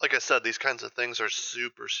 like I said, these kinds of things are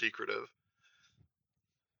super secretive.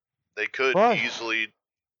 They could easily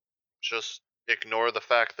just ignore the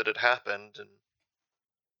fact that it happened. And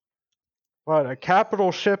what, a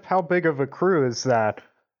capital ship? How big of a crew is that?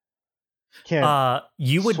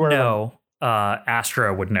 You would know.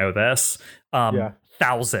 Astro would know this. Yeah.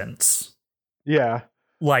 Thousands. Yeah.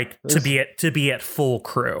 Like to be at full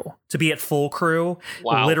crew. To be at full crew,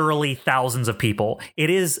 wow. Literally thousands of people. It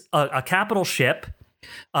is a capital ship.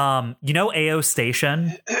 AO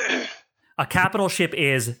Station. A capital ship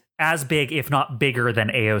is as big, if not bigger, than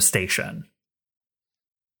AO Station.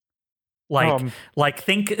 Like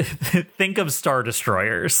think of Star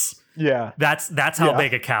Destroyers. Yeah. That's how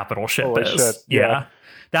big a capital ship Holy is. Shit. Yeah.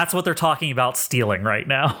 That's what they're talking about stealing right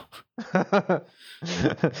now.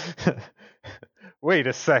 Wait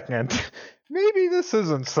a second. Maybe this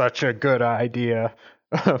isn't such a good idea.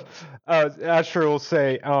 Asher will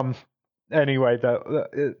say, anyway,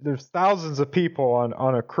 there's thousands of people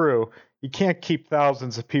on a crew. You can't keep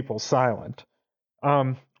thousands of people silent.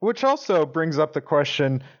 Which also brings up the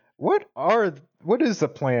question, what is the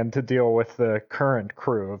plan to deal with the current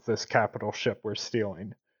crew of this capital ship we're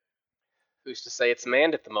stealing? Who's to say it's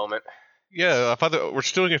manned at the moment? Yeah, we're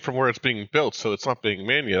stealing it from where it's being built, so it's not being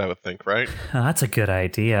manned yet, I would think, right? That's a good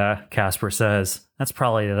idea, Casper says. That's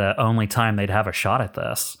probably the only time they'd have a shot at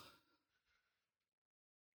this.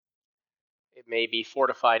 It may be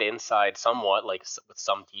fortified inside somewhat, like with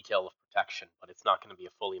some detail of protection, but it's not going to be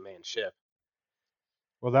a fully manned ship.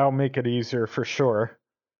 Well, that'll make it easier for sure.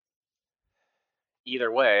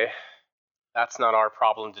 Either way, that's not our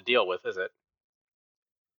problem to deal with, is it?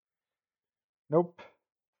 Nope.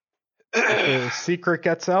 If the secret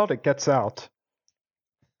gets out, it gets out.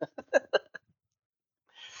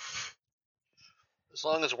 as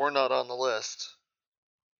long as we're not on the list.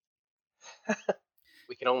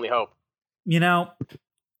 We can only hope.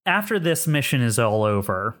 After this mission is all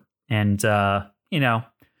over, and,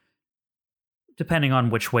 depending on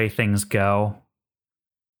which way things go,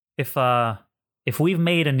 if we've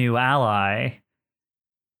made a new ally,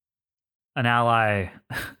 an ally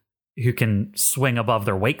who can swing above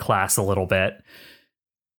their weight class a little bit,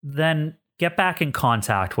 then get back in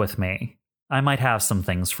contact with me. I might have some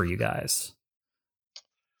things for you guys.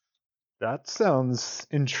 That sounds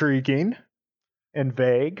intriguing and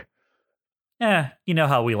vague. You know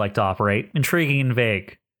how we like to operate. Intriguing and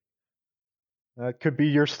vague. That could be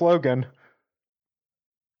your slogan.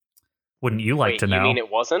 Wouldn't you like to know? You mean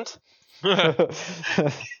it wasn't? I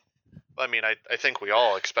mean, I think we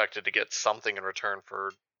all expected to get something in return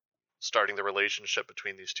for starting the relationship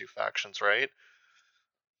between these two factions, right?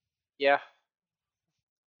 Yeah.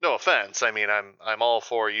 No offense. I mean, I'm all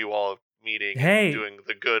for you all meeting and doing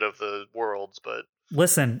the good of the worlds, but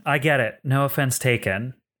listen, I get it. No offense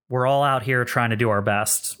taken. We're all out here trying to do our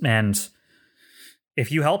best, and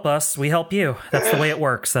if you help us, we help you. That's the way it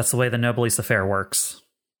works. That's the way the Noblesse Affair works.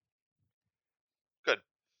 Good.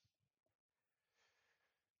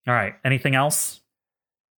 All right. Anything else?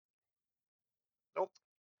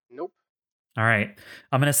 Nope. All right.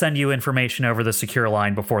 I'm going to send you information over the secure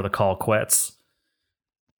line before the call quits.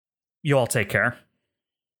 You all take care.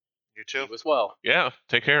 You too. You as well. Yeah,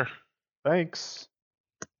 take care. Thanks.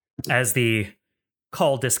 As the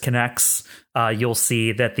call disconnects, you'll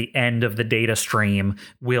see that the end of the data stream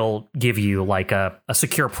will give you like a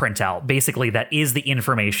secure printout. Basically, that is the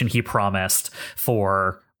information he promised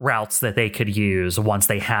for routes that they could use once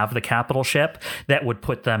they have the capital ship that would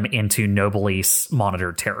put them into Nobilis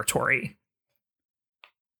monitored territory.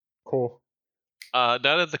 Cool. Now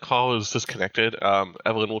that the call is disconnected,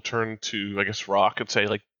 Evelyn will turn to, I guess, Rock and say,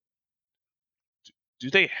 like, do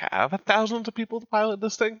they have thousands of people to pilot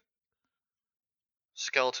this thing?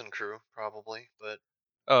 Skeleton crew, probably, but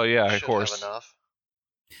Oh yeah, of should course. have enough.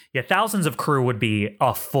 Yeah, thousands of crew would be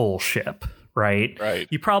a full ship, right? Right.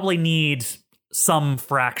 You probably need some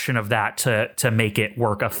fraction of that to make it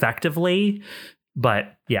work effectively.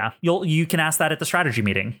 But yeah, you can ask that at the strategy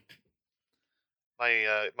meeting.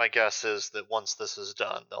 My guess is that once this is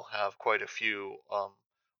done, they'll have quite a few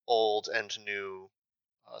old and new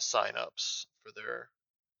sign-ups for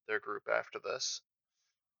their group after this.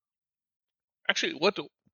 Actually,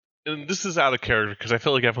 and this is out of character because I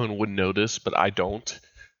feel like everyone would know this, but I don't.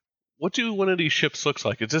 What do one of these ships looks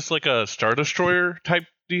like? Is this like a Star Destroyer type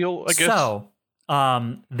deal, I guess? So,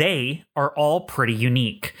 they are all pretty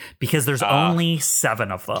unique because there's only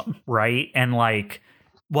 7 of them, right? And like,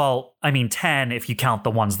 well, I mean 10 if you count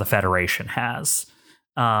the ones the Federation has.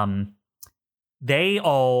 They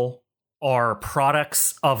all are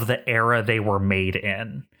products of the era they were made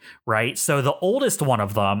in, right? So the oldest one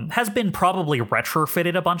of them has been probably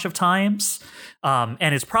retrofitted a bunch of times,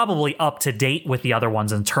 and is probably up to date with the other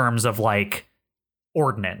ones in terms of like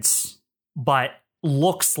ordnance, but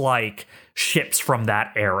looks like ships from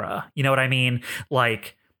that era. You know what I mean?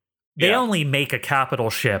 Like, they only make a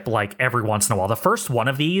capital ship like every once in a while. The first one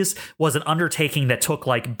of these was an undertaking that took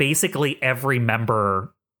like basically every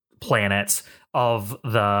member planet of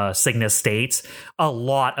the Cygnus states a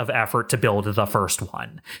lot of effort to build the first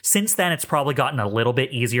one. Since then, it's probably gotten a little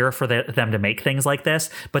bit easier for them to make things like this,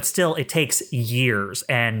 but still it takes years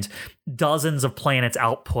and dozens of planets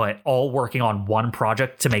output all working on one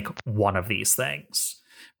project to make one of these things,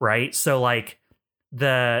 right? So like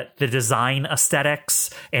the design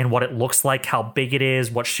aesthetics and what it looks like, how big it is,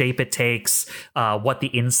 what shape it takes, what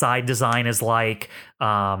the inside design is like,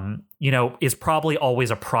 is probably always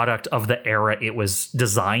a product of the era it was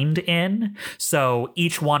designed in. So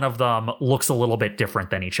each one of them looks a little bit different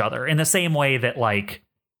than each other in the same way that like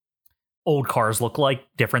old cars look like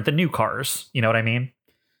different than new cars. You know what I mean?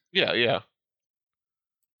 Yeah.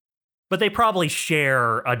 But they probably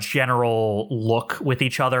share a general look with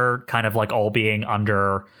each other, kind of like all being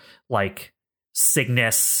under like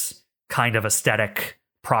Cygnus kind of aesthetic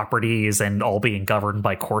properties and all being governed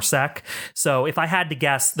by Corsac. So if I had to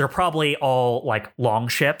guess, they're probably all like long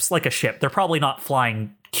ships, like a ship. They're probably not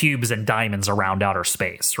flying cubes and diamonds around outer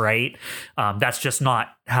space, right? That's just not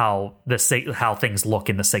how things look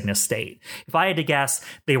in the Cygnus state. If I had to guess,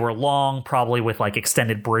 they were long, probably with like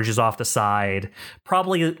extended bridges off the side,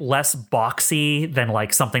 probably less boxy than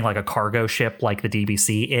like something like a cargo ship like the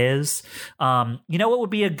DBC is. What would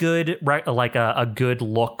be a good good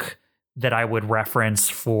look that I would reference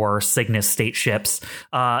for Cygnus state ships?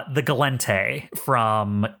 The Gallente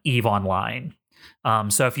from EVE Online.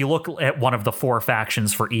 So if you look at one of the 4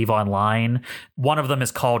 factions for EVE Online, one of them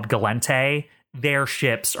is called Gallente. Their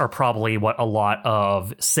ships are probably what a lot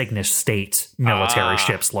of Cygnus state military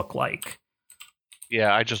ships look like.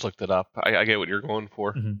 Yeah, I just looked it up. I get what you're going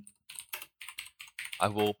for. Mm-hmm. I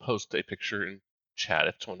will post a picture in chat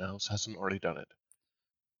if someone else hasn't already done it.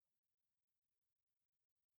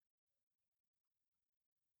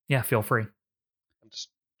 Yeah, feel free. I'm just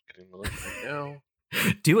getting the link right now.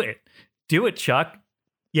 Do it, Chuck.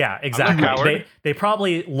 Yeah, exactly. I'm a coward. They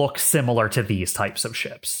probably look similar to these types of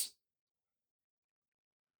ships.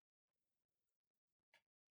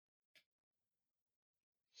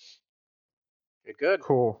 Good.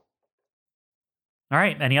 Cool. All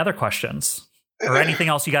right. Any other questions? Or anything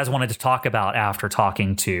else you guys wanted to talk about after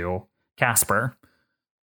talking to Casper?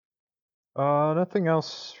 Nothing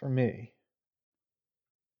else for me.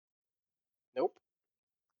 Nope.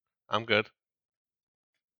 I'm good.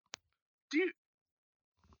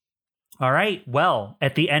 All right. Well,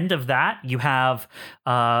 at the end of that, you have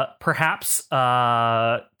perhaps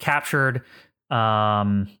captured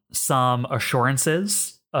some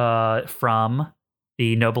assurances from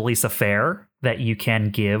the Nobilis affair that you can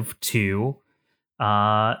give to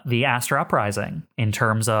the Astra Uprising in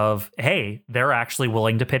terms of, hey, they're actually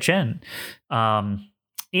willing to pitch in.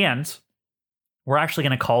 And we're actually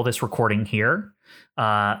going to call this recording here.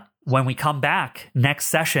 When we come back next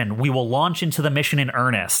session, we will launch into the mission in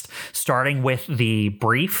earnest, starting with the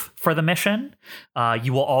brief for the mission.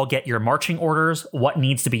 You will all get your marching orders, what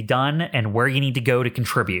needs to be done, and where you need to go to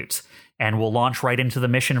contribute. and we'll launch right into the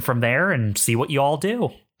mission from there and see what you all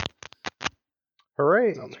do.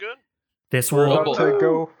 Hooray! Sounds good. This We're will about to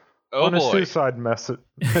go Oh on a boy. suicide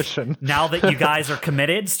mission. Now that you guys are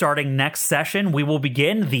committed, starting next session, we will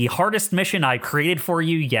begin the hardest mission I've created for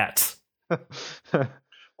you yet. Hold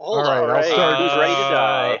All on. right, I'll start. Who's ready to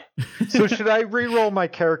die? So should I re-roll my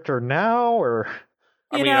character now, or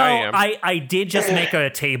You know, I am. I did just make a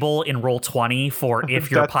table in Roll20 for if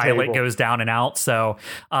your Death pilot table. goes down and out. So,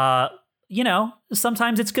 you know,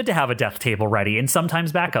 sometimes it's good to have a death table ready and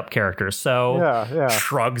sometimes backup characters. So, yeah,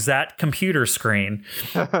 shrugs that computer screen.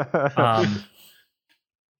 yeah.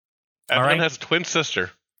 Evelyn right. has a twin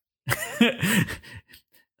sister.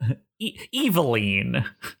 Eveline.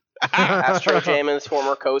 Astro Jamin's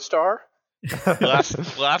former co-star.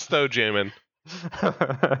 Last though, Jamin.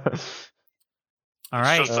 All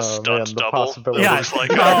right. Just a stunt the double. possibility. Yeah. Looks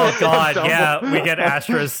like Oh God. Double. Yeah, we get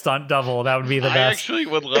Astra's stunt double. That would be the I best. actually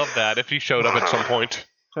would love that if he showed up at some point.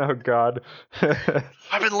 Oh God.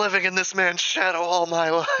 I've been living in this man's shadow all my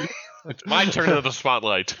life. It's my turn to the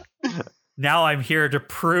spotlight. Now I'm here to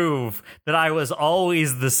prove that I was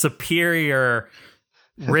always the superior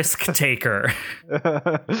risk taker.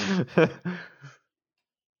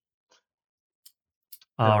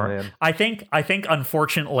 All right. Man. I think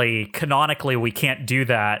unfortunately, canonically, we can't do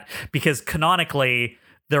that because canonically,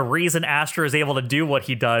 the reason Astra is able to do what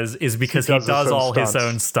he does is because he does does his own all his stunts.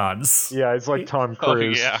 own stunts. Yeah, it's like Tom Oh,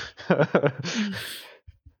 Cruise. yeah. That's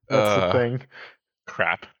the thing.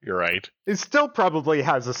 Crap, you're right. It still probably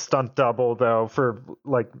has a stunt double though for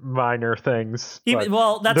like minor things. but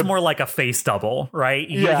Well, that's the- more like a face double, right?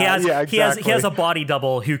 Yeah, he has exactly. a body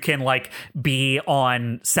double who can like be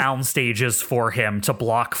on sound stages for him to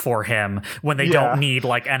block for him when they Yeah. don't need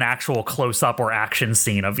like an actual close up or action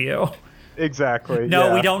scene of you. Exactly. No,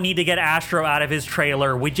 yeah. we don't need to get Astro out of his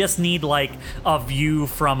trailer. We just need like a view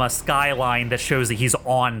from a skyline that shows that he's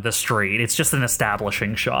on the street. It's just an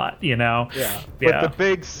establishing shot, you know? Yeah. Yeah. But the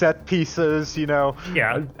big set pieces, you know,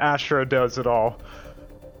 Yeah. Astro does it all.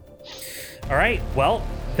 All right. Well,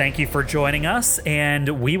 thank you for joining us,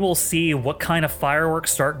 and we will see what kind of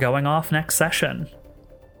fireworks start going off next session.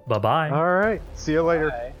 Bye-bye. All right. See you later.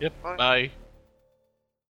 Bye. Yep. Bye.